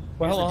detail.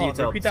 Well, hold on,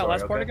 detailed repeat that story,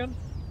 last part okay? again.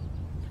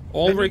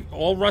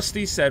 All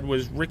Rusty said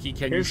was, "Ricky,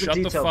 can you shut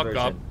the fuck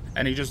up?"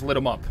 And he just lit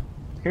him up.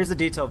 Here's the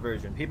detailed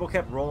version. People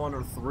kept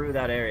rolling through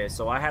that area,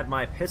 so I had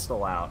my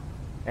pistol out,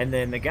 and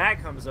then the guy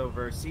comes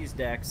over, sees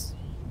Dex.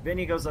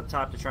 Vinny goes up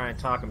top to try and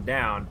talk him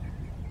down.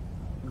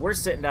 We're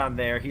sitting down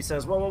there. He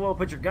says, "Whoa, whoa, whoa,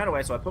 put your gun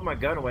away." So I put my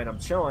gun away and I'm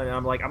chilling. And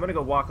I'm like, I'm gonna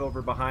go walk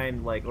over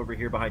behind, like over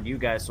here behind you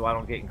guys, so I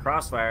don't get in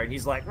crossfire. And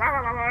he's like, "No,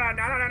 no, no, no,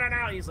 no, no, no,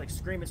 no!" He's like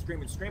screaming,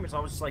 screaming, screaming. So I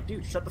was just like,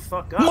 "Dude, shut the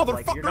fuck up!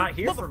 Like you're not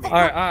here for me." All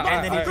right,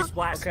 and then he just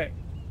blasted. Okay.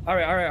 All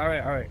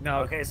right.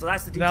 Now, okay, so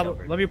that's the detail.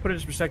 Now, let me put it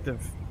in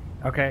perspective.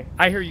 Okay,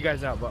 I hear you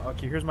guys out, but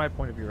okay, here's my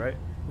point of view, right?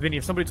 Vinny,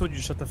 if somebody told you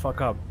to shut the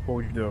fuck up, what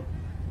would you do?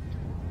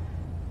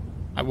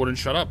 I wouldn't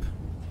shut up.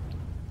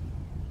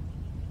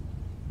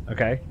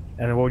 Okay,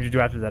 and then what would you do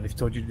after that if he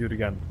told you to do it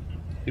again?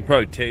 You'd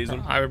probably tase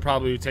him. I would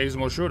probably tase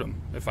him or shoot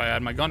him if I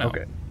had my gun out.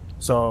 Okay,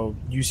 so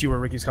you see where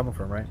Ricky's coming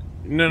from, right?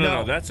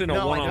 No. That's in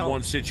a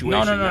one-on-one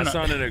situation. No. That's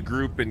not in a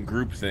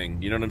group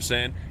thing. You know what I'm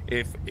saying?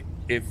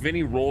 If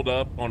Vinny rolled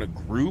up on a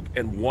group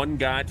and one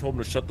guy told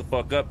him to shut the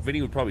fuck up,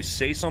 Vinny would probably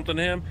say something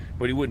to him,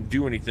 but he wouldn't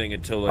do anything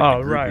until like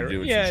the group would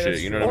do some shit.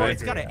 You know what I mean? Or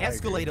it's got to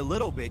escalate a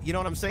little bit. You know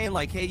what I'm saying?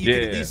 Like, hey, you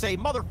can at least say,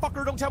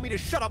 "Motherfucker, don't tell me to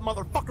shut up,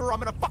 motherfucker. I'm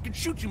gonna fucking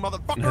shoot you,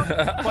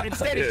 motherfucker." But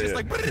instead, it's just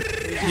like, all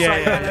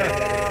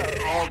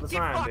the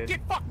time, dude.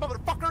 Get fucked,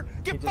 motherfucker.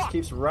 Get he fucked. just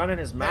keeps running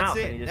his mouth,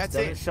 That's and he it. just That's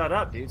doesn't it. shut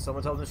up, dude.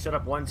 Someone tells him to shut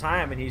up one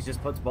time, and he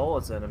just puts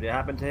bullets in him. It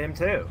happened to him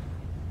too.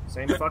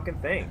 Same fucking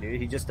thing,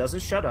 dude. He just doesn't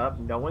shut up.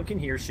 No one can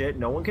hear shit.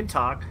 No one can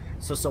talk.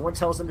 So someone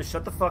tells him to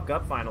shut the fuck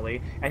up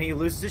finally, and he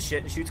loses his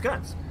shit and shoots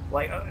guns.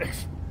 Like,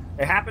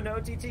 it happened to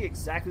OTT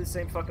exactly the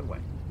same fucking way.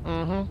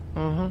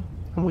 I'm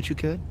with you,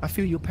 kid. I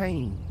feel your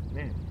pain.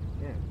 Yeah.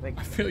 Like,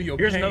 I feel your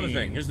Here's pain. another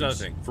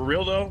thing. For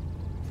real though,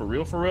 for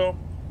real,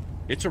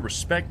 it's a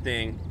respect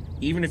thing.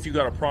 Even if you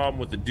got a problem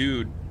with the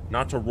dude,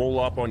 not to roll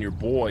up on your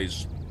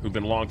boys who've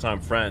been longtime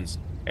friends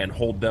and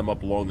hold them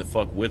up along the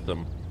fuck with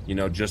them. You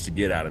know, just to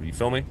get at him. You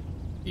feel me?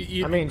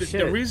 I mean,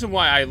 the reason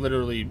why I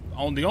the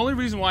only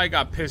reason why I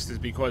got pissed is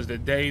because the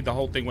day the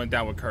whole thing went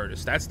down with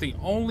Curtis. That's the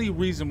only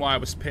reason why I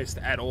was pissed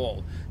at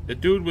all. The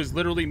dude was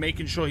literally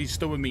making sure he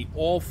stood with me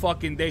all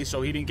fucking day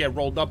so he didn't get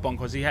rolled up on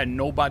because he had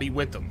nobody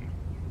with him.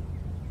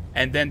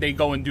 And then they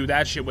go and do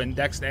that shit when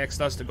Dex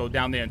asked us to go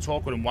down there and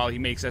talk with him while he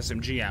makes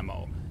SMG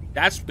ammo.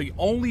 That's the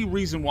only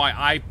reason why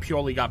I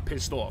purely got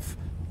pissed off.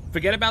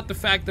 Forget about the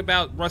fact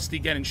about Rusty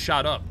getting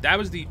shot up. That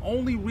was the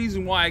only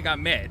reason why I got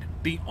mad.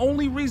 The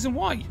only reason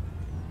why.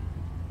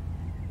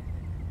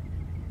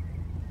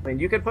 I mean,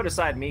 you could put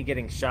aside me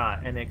getting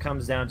shot, and it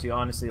comes down to,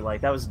 honestly,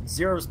 like, that was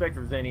zero respect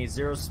for Vinny,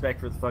 zero respect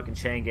for the fucking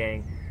Chain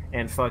Gang,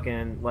 and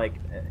fucking, like,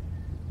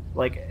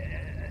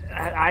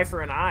 eye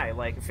for an eye,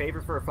 like,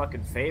 favor for a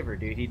fucking favor,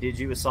 dude. He did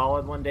you a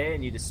solid one day,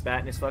 and you just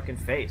spat in his fucking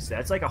face.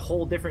 That's like a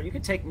whole different... You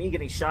could take me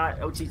getting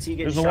shot, OTT getting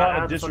There's shot a lot out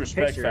of of the fucking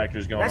disrespect picture.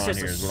 factors going on here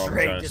is what I'm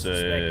trying to say.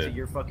 Disrespect to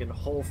your fucking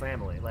whole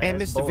family. Like,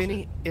 And that's Mr. bullshit.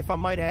 Vinny, if I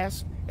might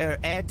ask, or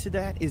add to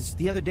that, is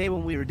the other day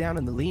when we were down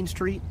in the Lean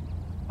Street,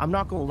 I'm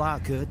not gonna lie,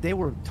 Cud, they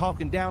were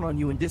talking down on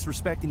you and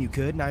disrespecting you,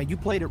 Cud. Now, you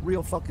played it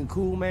real fucking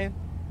cool, man,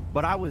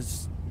 but I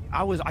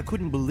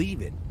couldn't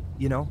believe it,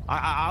 you know?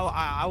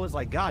 I was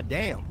like, God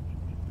damn.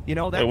 You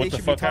know, that Hey, what they the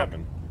should fuck be talking.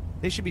 happened?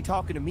 They should be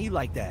talking to me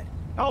like that.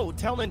 Oh,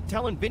 telling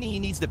Vinny he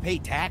needs to pay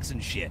tax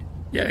and shit.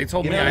 Yeah, they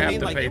told You me know I what I have mean?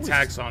 to Like, pay it was-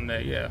 tax on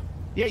that, yeah.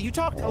 Yeah, you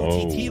talk to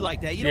Whoa. OTT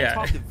like that. You don't Yeah.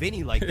 talk to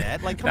Vinny like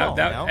that. Like, come on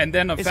now. And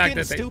then the It's fact getting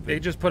that stupid. they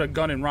just put a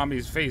gun in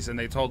Rami's face and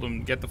they told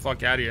him, get the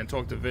fuck out of here and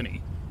talk to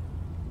Vinny.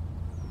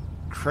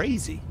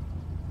 Crazy.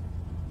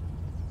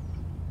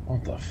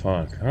 What the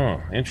fuck?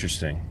 Oh,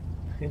 interesting.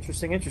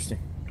 Interesting.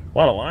 A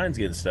lot of lines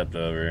getting stepped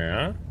over here,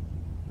 huh?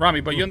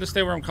 Rami, but you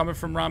understand where I'm coming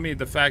from, Rami?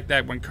 The fact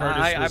that when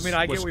Curtis I was, mean,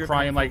 I get was where you're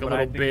crying coming like from, a but I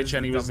little think this bitch is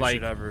and he the was dumbest like...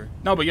 shit ever.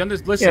 No, but you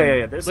understand... Listen,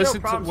 Yeah. There's no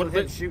listen problems to with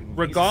him shooting. He's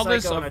a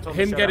regardless psycho, and I of told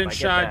him him to shut getting up. I get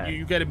shot, that.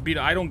 you getting beat.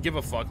 I don't give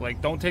a fuck.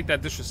 Like, don't take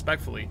that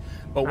disrespectfully.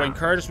 But when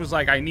Curtis was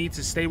like, I need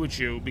to stay with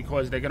you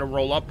because they're going to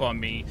roll up on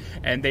me,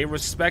 and they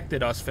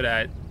respected us for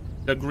that,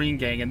 the Green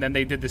Gang, and then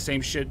they did the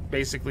same shit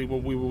basically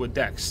when we were with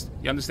Dex.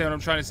 You understand what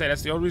I'm trying to say?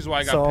 That's the only reason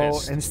why I got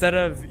pissed. So instead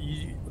of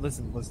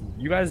listen,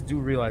 you guys do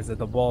realize that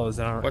the ball is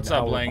in our, What's in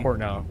up, our Lang? court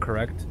now,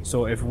 correct?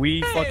 So if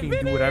we fucking do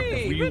whatever,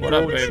 if we What up,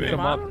 roll baby? shoot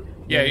them up,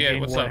 Yeah, then yeah, game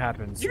what's what up?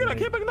 happens? You gonna and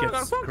keep it ignoring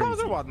gets phone calls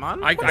crazy. or what,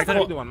 man? I What the hell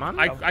call- you doing, man?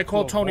 I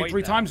called Tony avoid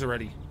 3 that. times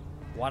already.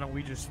 Why don't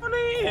we just? Tony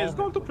is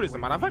going to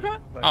prison, motherfucker.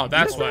 Oh,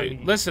 that's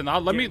right. Listen,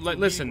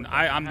 listen.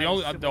 I'm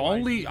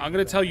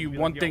gonna tell you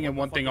one thing and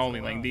one thing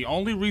only, Lang. The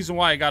only reason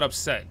why I got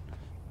upset,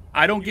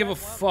 I don't give a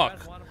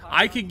fuck.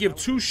 I could give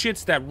two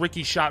shits that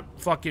Ricky shot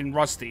fucking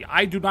Rusty.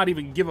 I do not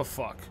even give a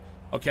fuck.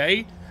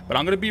 Okay? But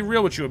I'm gonna be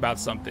real with you about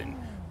something.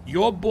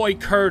 Your boy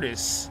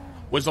Curtis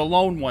was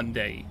alone one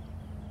day,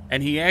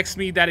 And he asked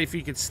me that if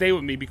he could stay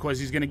with me because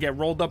he's going to get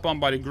rolled up on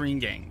by the Green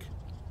Gang.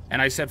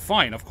 And I said,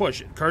 fine, of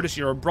course. Curtis,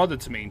 you're a brother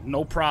to me.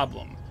 No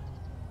problem.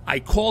 I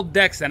called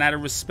Dex, and out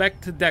of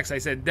respect to Dex, I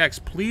said, Dex,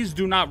 please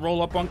do not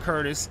roll up on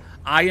Curtis.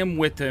 I am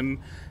with him.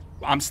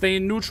 I'm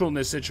staying neutral in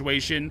this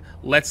situation.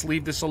 Let's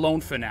leave this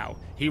alone for now.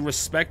 He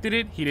respected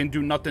it. He didn't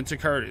do nothing to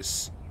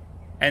Curtis.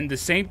 And the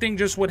same thing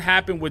just would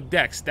happen with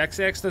Dex. Dex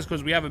asked us,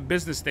 because we have a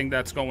business thing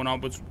that's going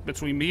on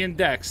between me and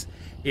Dex.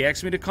 He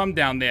asked me to come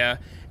down there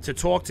to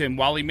talk to him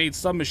while he made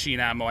submachine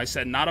ammo. I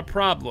said, not a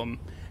problem.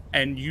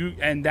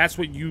 And that's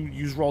what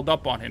you rolled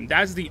up on him.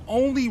 That's the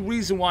only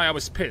reason why I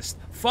was pissed.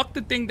 Fuck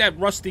the thing that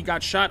Rusty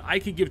got shot. I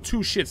could give two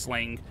shits,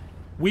 Lang.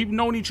 We've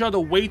known each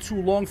other way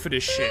too long for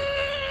this shit.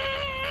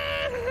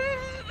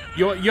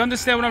 You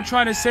understand what I'm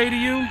trying to say to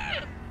you?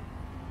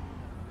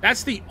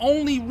 That's the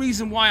only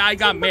reason why I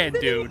got mad,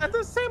 dude. At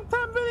the same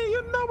time, Vinny,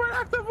 you know we're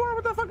active war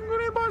with the fucking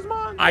Green Boys,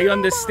 man. I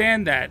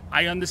understand that.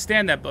 I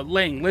understand that. But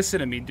Lang,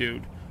 listen to me,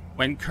 dude.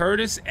 When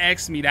Curtis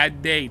asked me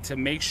that day to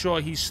make sure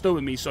he stood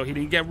with me so he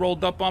didn't get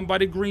rolled up on by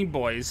the Green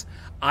Boys,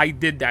 I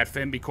did that for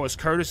him because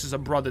Curtis is a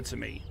brother to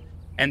me.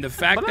 And the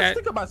fact but let's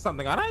think about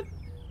something, all right?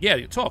 Yeah,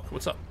 you talk.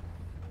 What's up?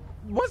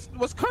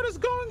 Was Curtis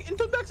going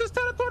into Dex's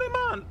territory,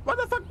 man? What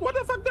the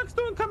fuck Dex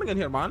doing coming in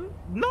here, man?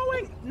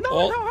 Knowing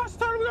how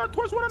hostile we are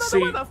towards one another,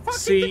 what the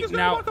fuck do you think is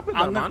gonna walk up in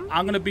there, man?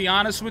 I'm gonna be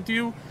honest with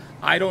you.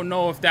 I don't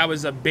know if that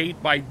was a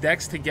bait by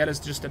Dex to get us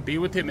just to be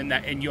with him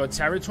in your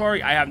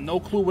territory. I have no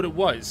clue what it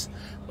was.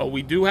 But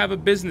we do have a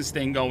business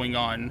thing going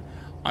on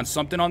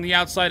something on the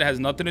outside that has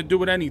nothing to do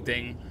with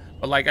anything.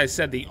 But like I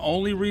said, the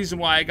only reason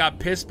why I got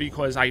pissed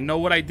because I know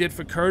what I did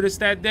for Curtis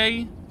that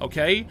day,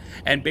 okay?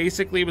 And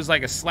basically it was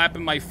like a slap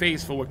in my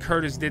face for what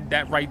Curtis did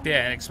that right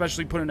there, and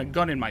especially putting a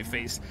gun in my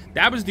face.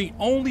 That was the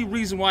only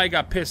reason why I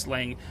got pissed,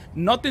 Lang.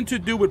 Nothing to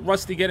do with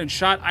Rusty getting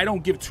shot. I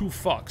don't give two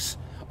fucks.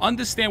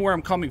 Understand where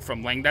I'm coming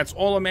from, Lang. That's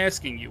all I'm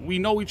asking you. We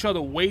know each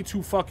other way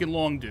too fucking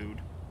long,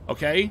 dude.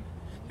 Okay?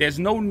 There's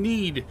no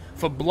need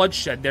for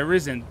bloodshed. There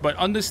isn't. But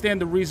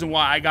understand the reason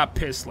why I got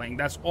pissed, Lang.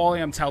 That's all I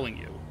am telling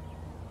you.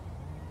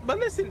 But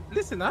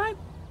listen, alright?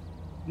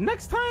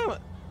 Next time,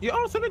 you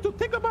also need to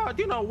think about,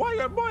 why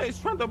your boy is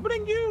trying to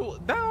bring you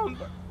down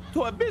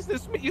to a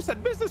business meeting. You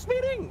said business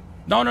meeting?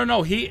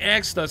 No. He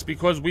asked us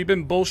because we've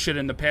been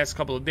bullshitting the past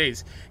couple of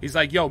days. He's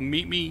like, yo,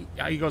 meet me.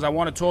 He goes, I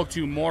want to talk to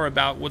you more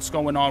about what's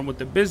going on with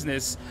the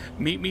business.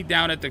 Meet me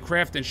down at the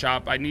crafting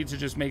shop. I need to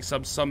just make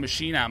some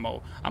machine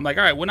ammo. I'm like,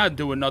 all right, we're not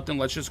doing nothing.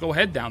 Let's just go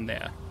head down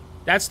there.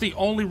 That's the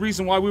only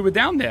reason why we were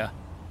down there.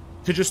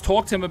 To just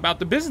talk to him about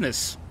the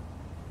business.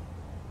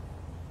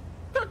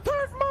 The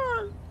turf,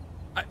 man!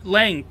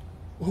 Lang,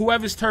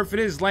 whoever's turf it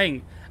is,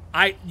 Lang,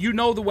 you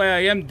know the way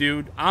I am,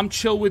 dude. I'm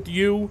chill with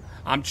you.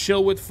 I'm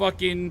chill with with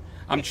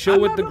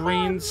the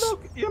Greens. Man.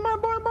 Look, you're my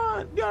boy,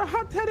 man. You're a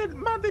hot-headed,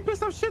 manly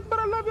piece of shit, but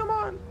I love you,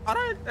 man. All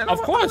right? And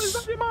of course. I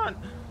love you, man.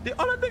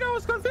 The only thing I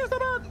was confused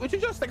about, which you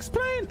just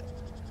explained,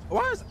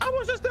 was I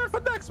was just there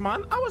for Dex,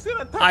 man. I was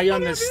gonna talk. I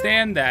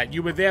understand that.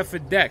 You were there for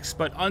Dex,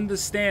 but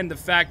understand the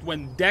fact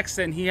when Dex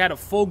and he had a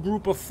full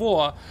group of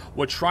 4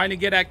 were trying to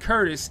get at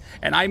Curtis,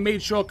 and I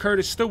made sure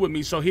Curtis stood with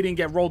me so he didn't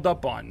get rolled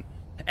up on.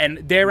 And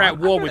they're man, at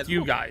war with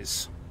you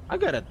guys. I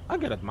get it,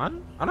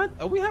 man. All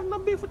right? We have no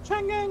beef with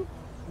Chang Gang.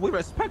 We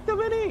respect the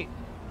Vinny.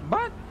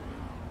 But,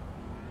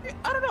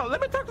 I don't know. Let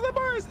me talk to the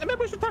boys, and maybe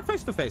we should talk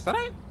face to face, all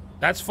right?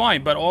 That's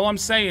fine, but all I'm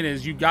saying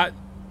is you got...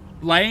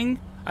 Lang,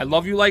 I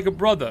love you like a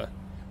brother.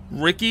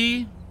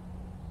 Ricky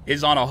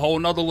is on a whole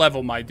nother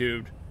level, my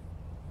dude.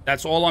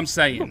 That's all I'm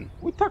saying.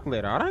 We talk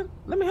later, all right?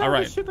 Let me have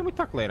this shit and we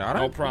talk later, all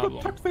right? No problem.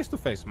 We'll talk face to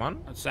face,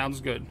 man. That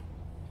sounds good.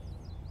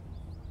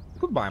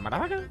 Goodbye,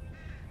 motherfucker.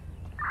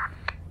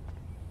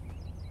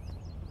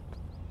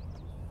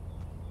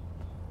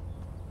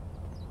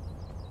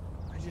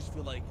 I just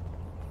feel like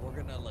we're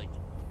gonna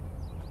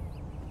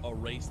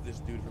erase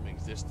this dude from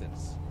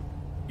existence.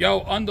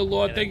 Yo,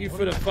 Underlord, thank you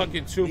for the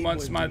fucking 2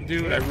 months, my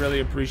dude. I really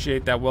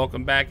appreciate that.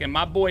 Welcome back. And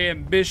my boy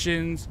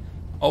Ambitions,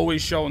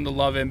 always showing the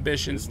love.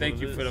 Ambitions, thank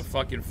you for the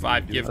fucking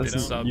 5 gifted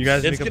subs. You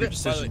guys make up your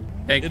decision.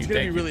 Thank you, It's gonna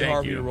be really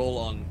hard for me to roll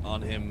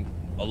on him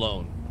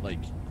alone.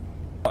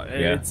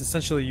 It's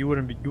essentially you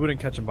wouldn't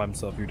catch him by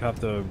himself. You'd have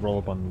to roll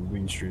up on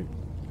Lean Street.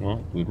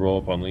 Well, we'd roll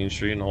up on Lean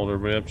Street and hold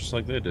everybody up just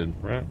like they did,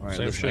 right? All right,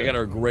 Same listen, shit. I got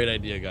a great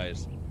idea,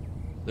 guys.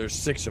 There's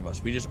 6 of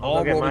us. We just I'll all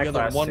go get roll my together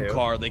in class one too.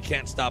 car. They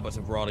can't stop us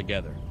if we're all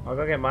together. I'll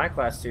go get my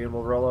class 2 and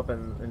we'll roll up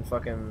in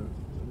fucking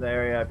the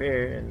area up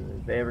here,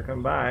 and if they ever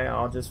come by,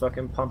 I'll just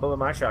fucking pump up with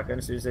my shotgun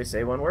as soon as they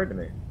say one word to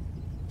me.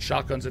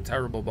 Shotguns are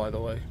terrible, by the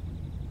way.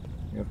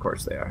 Of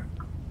course they are.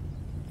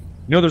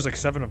 You know there's like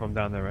 7 of them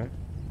down there, right?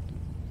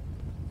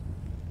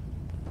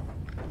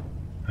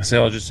 I say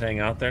I'll just hang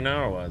out there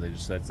now, or what? They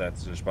just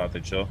that's their spot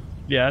they chill.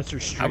 Yeah, that's your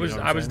street.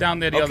 I was down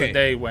there the other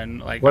day when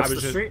What's I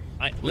was the street?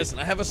 Listen,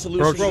 I have a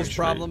solution to this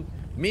problem.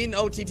 Me and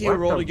OTT will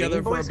roll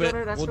together for a bit.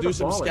 We'll do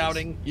some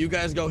scouting. You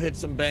guys go hit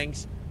some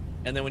banks,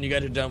 and then when you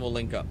guys are done, we'll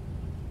link up.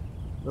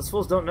 Those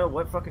fools don't know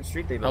what fucking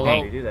street they belong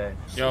Hello? to, do they?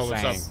 Yo,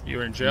 what's up?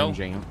 You in jail?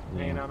 Hanging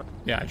out.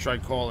 Yeah, I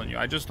tried calling you.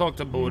 I just talked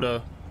to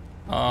Buddha.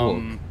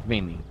 Look,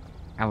 Vinny,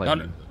 I love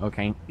you.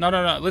 Okay.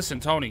 No. Listen,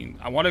 Tony.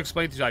 I want to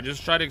explain to you. I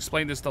just tried to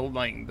explain this to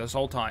Lang this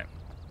whole time.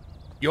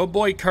 Your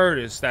boy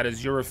Curtis, that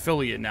is your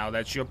affiliate now.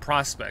 That's your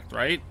prospect,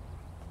 right?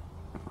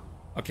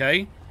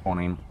 Okay.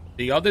 Morning.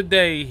 The other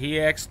day, he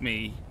asked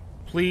me,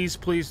 please,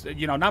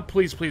 you know, not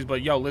please,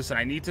 but yo, listen,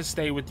 I need to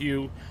stay with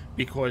you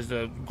because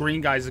the green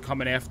guys are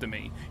coming after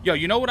me. Yo,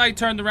 you know what I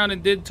turned around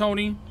and did,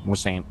 Tony?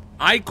 What's that?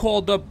 I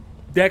called up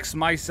Dex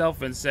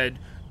myself and said,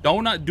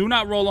 do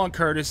not roll on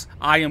Curtis.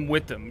 I am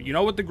with him. You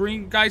know what the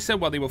green guy said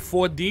while they were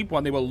 4 deep,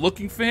 while they were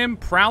looking for him,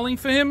 prowling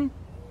for him?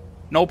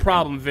 No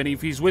problem, Vinny.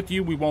 If he's with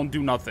you, we won't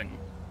do nothing.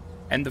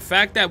 And the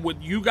fact that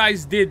what you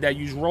guys did, that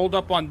you rolled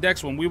up on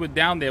Dex when we were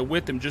down there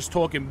with him, just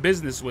talking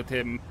business with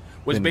him,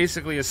 was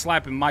basically a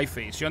slap in my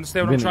face. You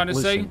understand what I'm trying to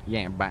say?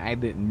 Yeah, but I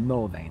didn't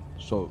know that.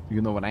 So,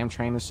 you know what I'm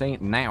trying to say?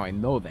 Now I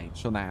know that.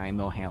 So now I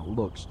know how it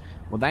looks.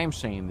 What I'm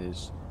saying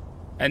is...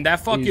 And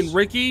that fucking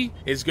Ricky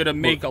is going to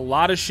make a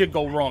lot of shit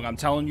go wrong. I'm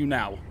telling you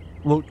now.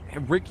 Look,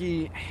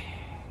 Ricky,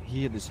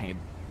 he hit his head.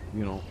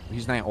 You know,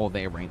 he's not all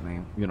there right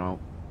now. You know,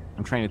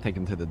 I'm trying to take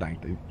him to the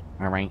doctor.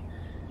 All right?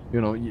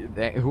 You know,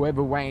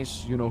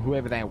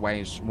 whoever that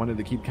was, wanted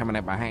to keep coming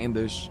up behind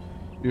us.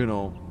 You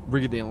know,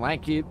 Ricky didn't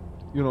like it.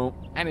 You know,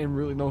 I didn't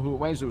really know who it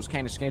was. It was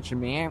kind of sketching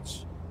me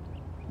out.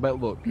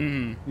 But look,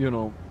 you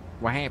know,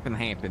 what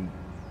happened.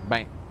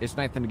 But it's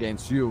nothing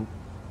against you.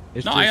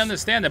 It's no, I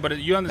understand that, but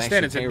you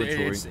understand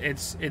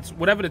it's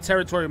whatever the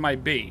territory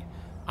might be.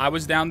 I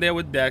was down there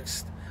with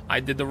Dex. I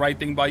did the right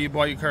thing by your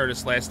boy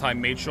Curtis last time.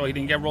 Made sure he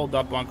didn't get rolled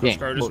up on because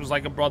Curtis was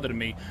like a brother to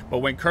me. But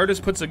when Curtis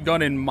puts a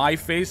gun in my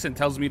face and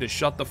tells me to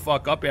shut the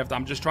fuck up after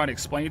I'm just trying to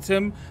explain to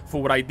him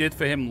for what I did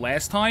for him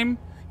last time,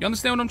 you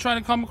understand what I'm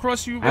trying to come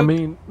across you with? I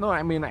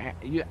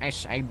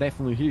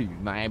definitely hear you.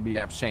 Now, I'd be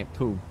upset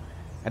too.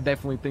 I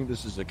definitely think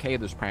this is a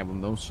Cater's problem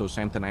though, so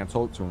something I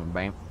talked to him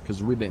about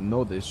because we didn't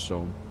know this,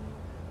 so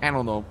I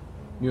don't know.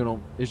 You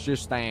know, it's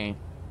just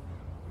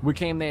we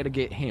came there to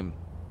get him.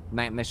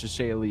 Not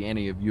necessarily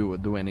any of you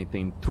would do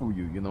anything to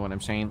you, you know what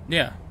I'm saying?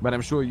 Yeah. But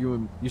I'm sure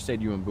you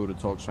said you and Buddha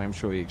talked, so I'm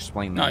sure he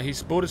explained that. No,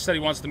 Buddha said he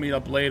wants to meet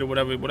up later,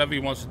 whatever he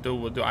wants to do,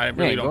 we'll do. I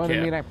really don't care.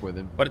 Go meet up with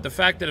him. But the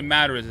fact of the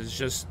matter is, it's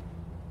just,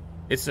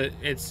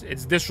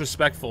 it's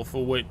disrespectful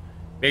for what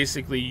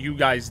basically you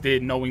guys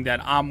did, knowing that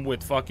I'm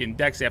with fucking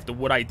Dex after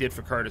what I did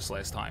for Curtis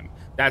last time.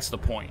 That's the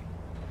point.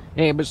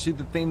 Yeah, but see,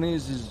 the thing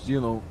is,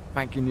 you know,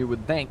 fucking you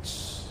with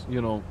Dex,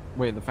 you know,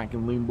 where the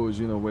fucking lean boys,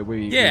 you know, where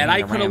we... Yeah, and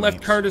I could have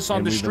left Curtis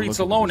on the streets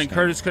alone, and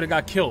Curtis could have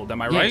got killed.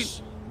 Am I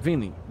right?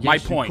 Vinny, yes, my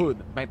point. You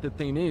could, but the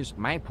thing is,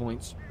 my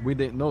point's, we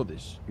didn't know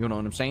this. You know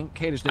what I'm saying?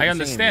 I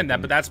understand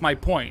that, but that's my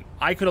point.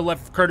 I could have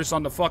left Curtis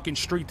on the fucking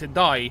street to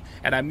die,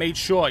 and I made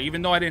sure,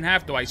 even though I didn't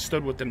have to, I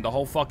stood with him the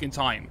whole fucking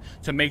time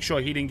to make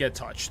sure he didn't get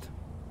touched.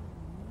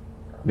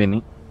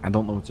 Vinny, I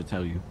don't know what to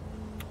tell you.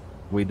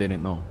 We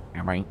didn't know,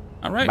 all right?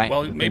 All right,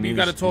 well, maybe you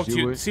got to talk to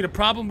you. See, the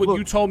problem with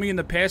you told me in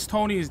the past,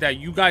 Tony, is that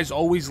you guys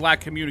always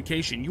lack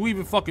communication. You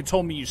even fucking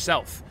told me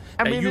yourself.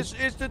 I mean,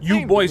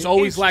 you boys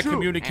always lack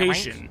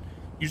communication.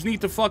 You just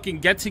need to fucking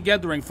get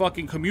together and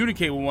fucking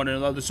communicate with one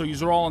another so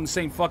you're all on the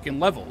same fucking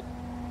level.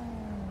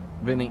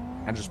 Vinny,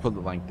 I just put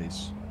it like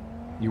this.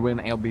 You were in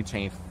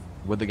LBTF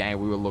with the guy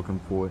we were looking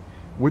for.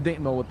 We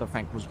didn't know what the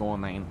fuck was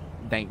going on.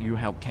 That you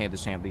helped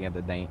Candace out the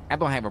other day. I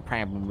don't have a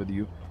problem with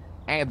you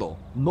at all.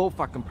 No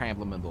fucking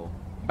problem at all.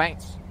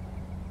 But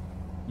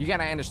you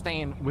gotta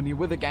understand, when you're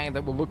with a guy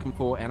that we're looking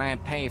for and I'm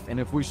TAF, and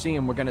if we see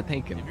him, we're gonna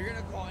take him.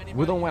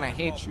 We don't want to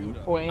hit you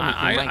or anything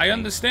like that. I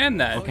understand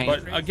that, okay?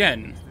 But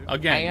again,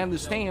 I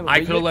understand.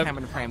 I could have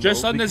left.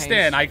 Just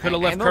understand, I could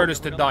have left Curtis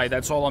to die.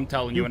 That's all I'm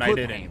telling you, and I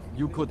didn't.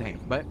 You could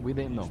have, but we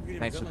didn't know.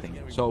 That's the thing.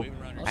 So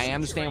I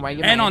understand why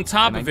you're. And on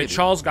top of it,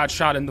 Charles got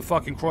shot in the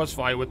fucking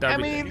crossfire with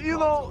everything. I mean, you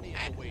know,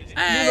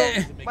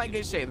 like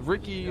I said,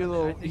 Ricky, you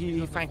know, he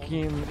needs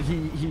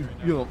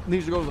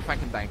to go to the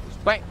fucking doctors.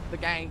 But the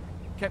guy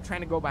kept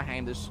trying to go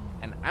behind us,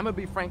 and I'm gonna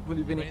be frank with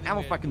you, Vinny, I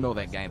don't fucking know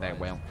that guy that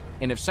well.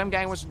 And if some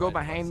guy wants to go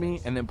behind me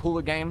and then pull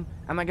a gun,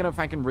 I'm not gonna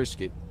fucking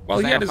risk it. Well,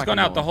 he had his gun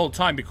out the whole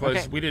time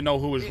because we didn't know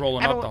who was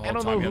rolling up the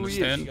whole time. You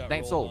understand?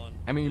 That's all.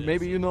 I mean,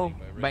 maybe you know,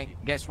 but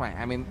guess what?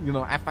 I mean, you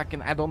know, I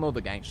don't know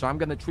the guy, so I'm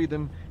gonna treat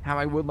him how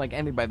I would like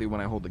anybody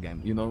when I hold the gun.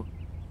 You know,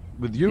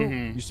 with you,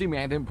 you see me,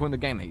 I didn't point the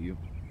gun at you,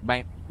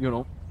 but you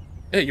know.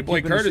 Hey, your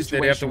boy Curtis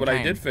did after what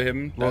I did for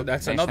him. Well,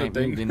 that's another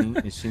thing.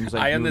 It seems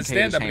like I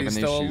understand that, but he's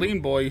still a lean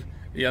boy.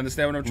 You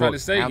understand what I'm trying to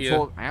say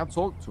here? I'll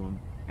talk to him.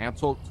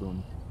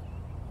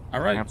 All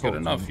right, good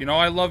enough. You know,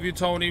 I love you,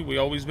 Tony. We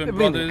always been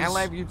brothers. I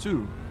love you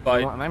too. But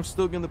you know, and I'm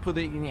still gonna put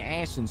it in your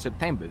ass in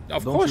September.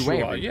 Of course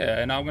you are, yeah.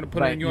 And I'm gonna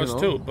put it in yours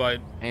too.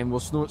 But and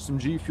we'll snort some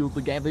G Fuel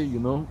together. You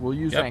know, we'll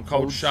use that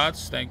code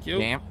shots. Thank you.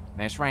 Yeah,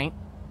 that's right.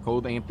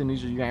 Code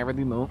Anthony's, you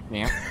already know.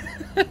 Yeah,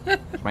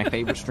 it's my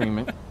favorite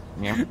streamer.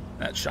 Yeah,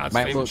 that Shots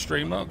favorite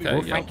streamer. Okay,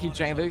 we'll thank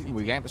each other.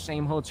 We got the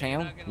same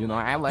hotel. You know,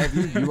 I love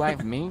you. You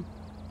love me.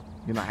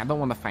 You know, I don't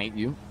want to fight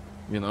you.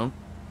 You know,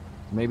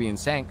 maybe in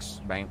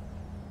sex, but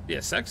yeah,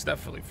 sex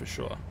definitely for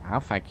sure. I'll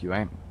fuck you,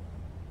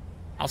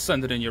 I'll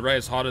send it in your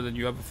ass harder than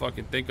you ever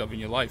fucking think of in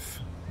your life.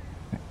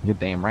 You're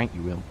damn right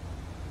you will.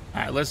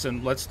 All right,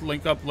 listen. Let's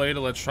link up later.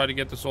 Let's try to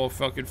get this all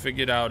fucking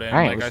figured out. And All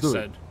right, like I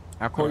said,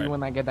 I'll call you right.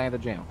 when I get out of the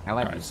jail. I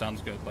love All you. right,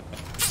 sounds good.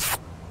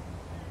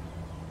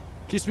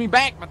 Kiss me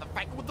back,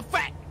 motherfucker, with the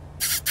fat.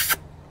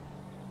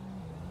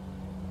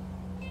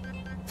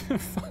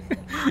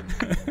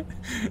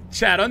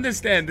 Chad,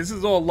 understand, this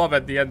is all love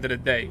at the end of the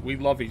day. We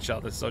love each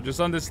other, so just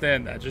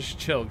understand that. Just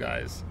chill,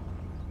 guys.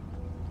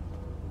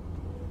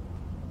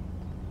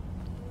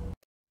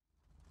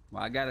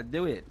 Well, I gotta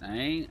do it.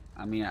 I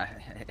mean,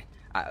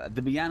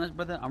 to be honest,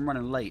 brother, I'm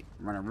running late.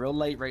 I'm running real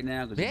late right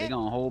now because if they're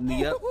gonna hold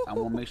me up, I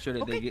want to make sure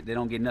that they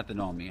don't get nothing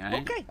on me. All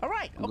right? Okay, all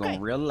right, I'm going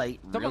real late,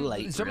 real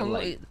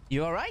late.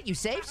 You all right? You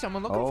safe?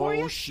 Someone looking for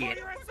you? Oh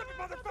shit!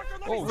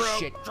 Oh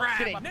shit!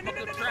 Get in.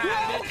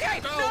 Okay,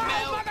 no,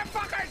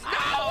 motherfuckers! No!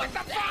 What the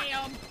fuck?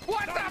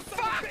 What the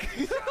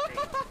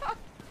fuck?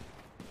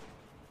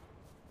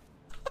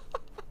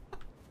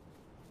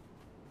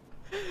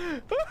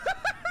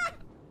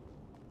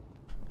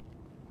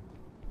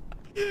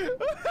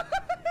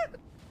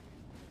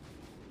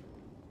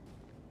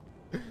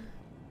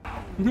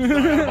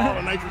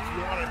 Oh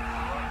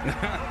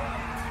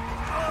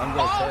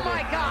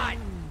my god!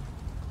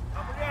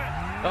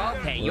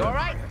 Okay, you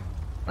alright?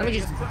 Let me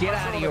just get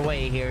out of your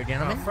way here,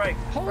 gentlemen. Frank,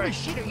 Holy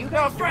shit, are you No,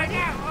 guys Frank, doing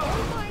it? yeah.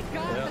 Oh my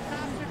god, the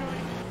cops are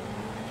doing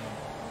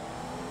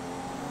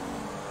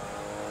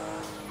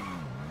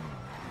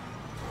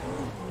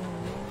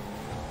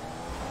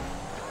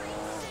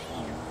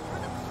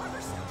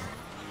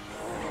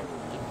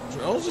it.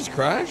 Charles just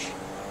crash? I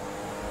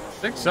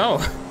think so.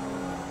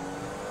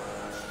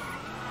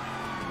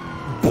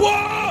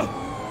 Whoa!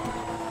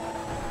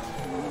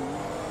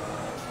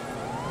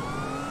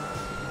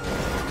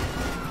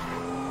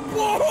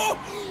 Whoa!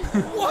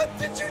 What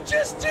did you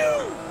just do?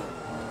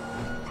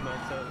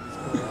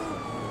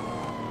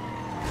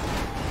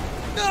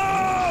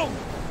 No!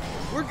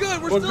 We're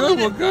good. We're still in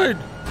it. We're good.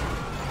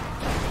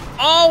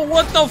 Oh,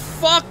 what the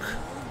fuck?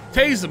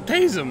 Tase him.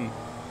 Tase him.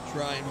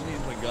 Try him. He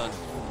needs my gun.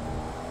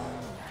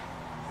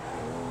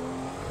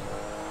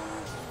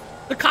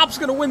 The cop's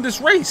gonna win this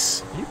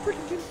race. You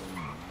freaking kidding?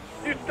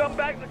 You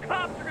scumbags, the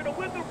cops are gonna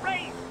win the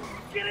race!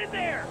 Get in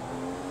there!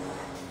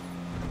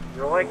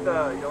 You're like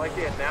the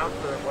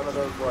announcer in one of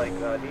those like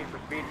Need for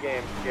Speed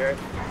games, Garrett.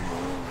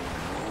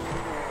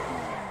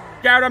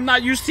 Garrett, I'm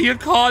not used to your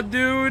car,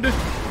 dude.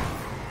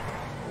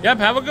 Yep,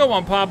 have a good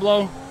one,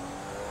 Pablo.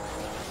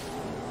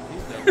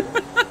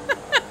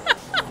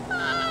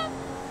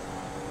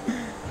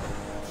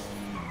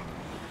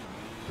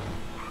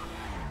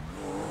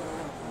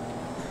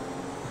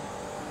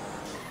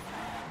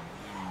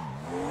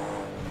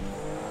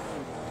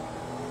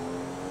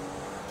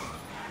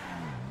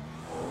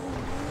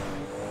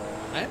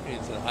 I haven't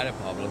even said hi to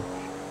Pablo.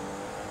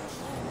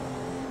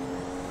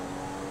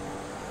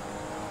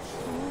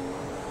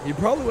 He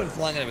probably went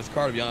flying out of his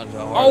car, to be honest.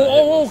 How hard that hit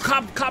Oh, was.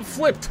 cop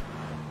flipped.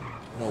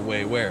 No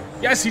way, where?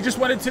 Yes, he just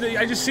went into the,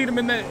 I just seen him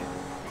in the.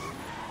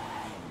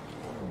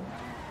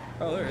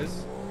 Oh, there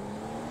is.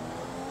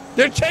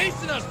 They're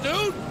chasing us,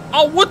 dude!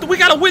 Oh, what? We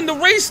gotta win the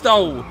race,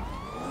 though.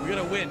 We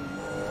gotta win.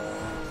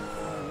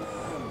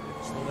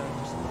 Slow down,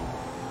 just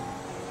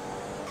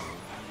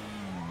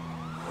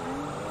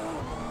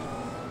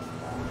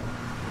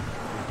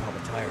pop a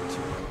tire,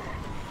 too.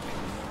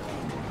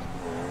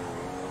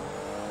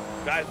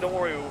 Guys, don't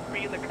worry, we're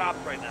beating the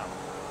cops right now.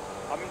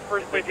 I'm in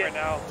first place right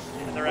now,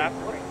 and they're after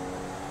me. Are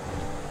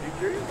you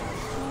serious?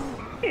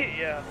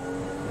 Yeah.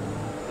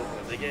 Listen,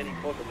 if they get any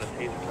closer, I'm gonna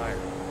tase their tires.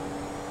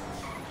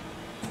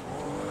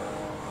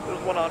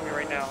 There's one on me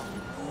right now.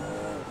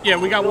 Yeah,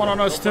 we got one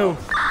on us, too.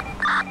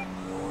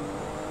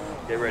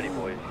 Get ready,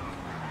 boys.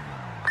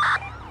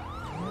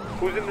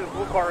 Who's in this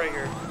blue car right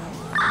here?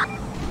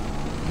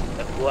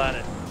 That's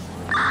Gladys.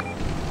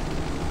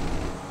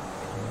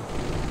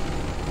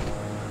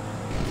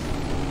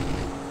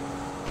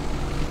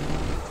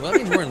 So that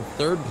means we're in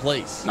third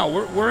place. No,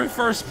 we're in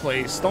first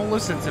place. Don't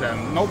listen to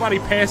them. Nobody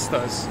passed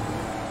us.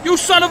 You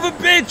son of a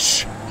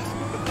bitch!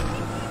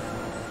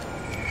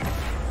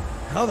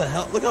 How the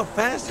hell? Look how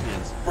fast he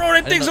is. Bro,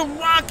 that thing's a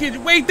rocket.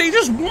 Wait, they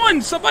just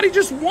won. Somebody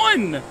just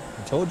won. I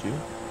told you.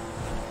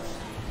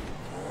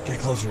 Get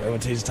closer. I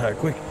want to tase his tire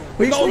quick.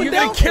 No, you're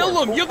gonna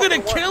kill him. You're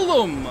gonna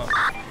kill him.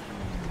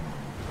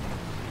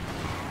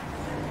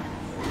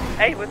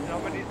 Hey, listen,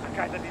 I'm gonna need,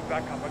 guys, I need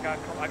backup.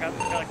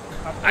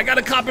 I got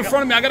a cop in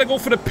front of me. I gotta go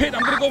for the pit.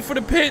 I'm gonna go for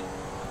the pit.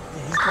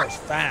 Yeah, his car's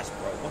fast,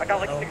 bro. I got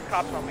like 6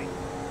 cops on me.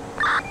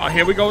 Oh,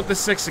 here we go with the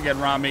 6 again,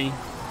 Rami.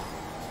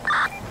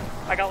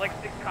 I got like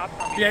 6 cops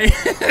on me. Yeah,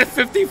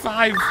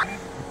 55.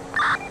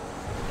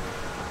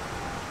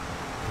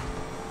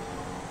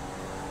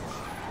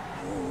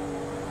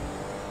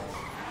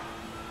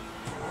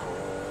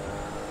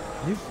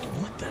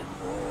 What the?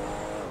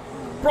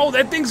 Bro,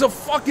 that thing's a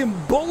fucking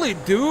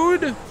bullet,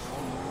 dude.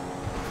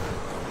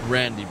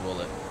 Randy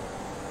bullet.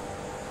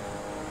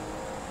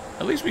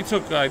 At least we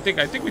took, I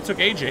think we took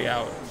AJ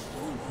out.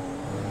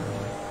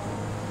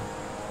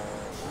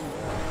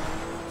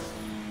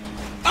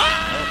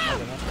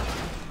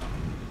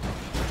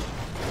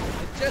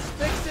 Just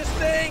fix this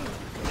thing.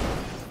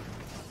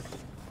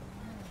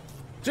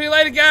 See you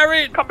later,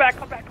 Garrett. Come back.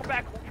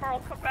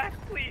 Charles, come back,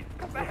 please.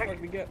 Come back.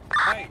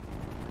 Hey,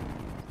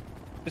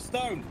 the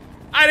Stone.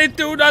 I didn't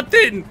do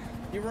nothing.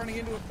 You're running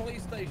into a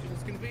police station.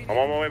 It's convenient. I'm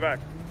on my way back.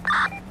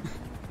 I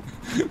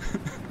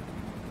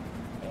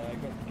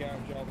got the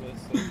garage jobless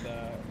and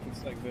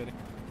it's like Vinny.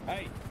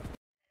 Hey.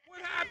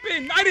 What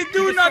happened? I didn't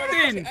do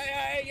nothing.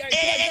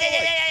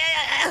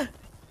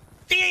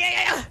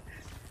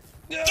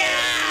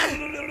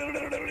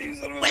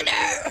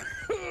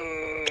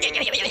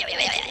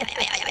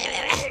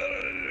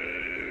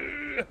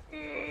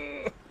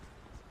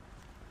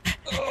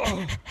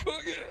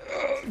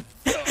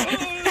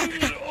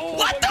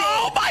 What the?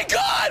 Oh my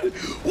God!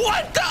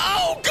 What the?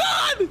 Oh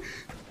God!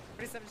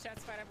 47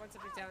 shots fired. Everyone's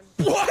down.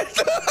 What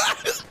the?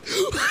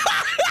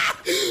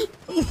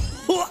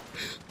 What?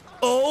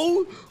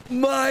 Oh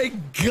my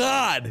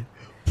God!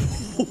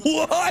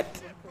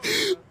 What?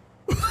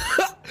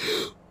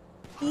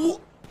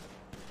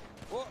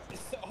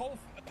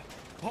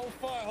 Hold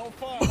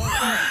fire.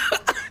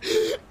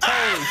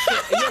 Holy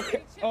shit. Are you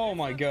okay? Oh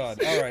my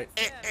God. All right.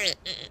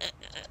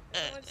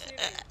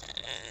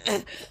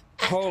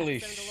 Holy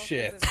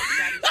shit.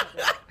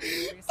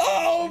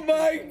 Oh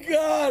my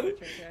God!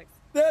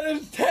 That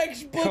is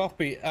textbook.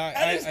 Copy.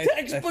 That is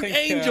textbook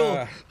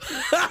Angel.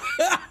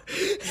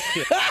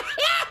 Shit.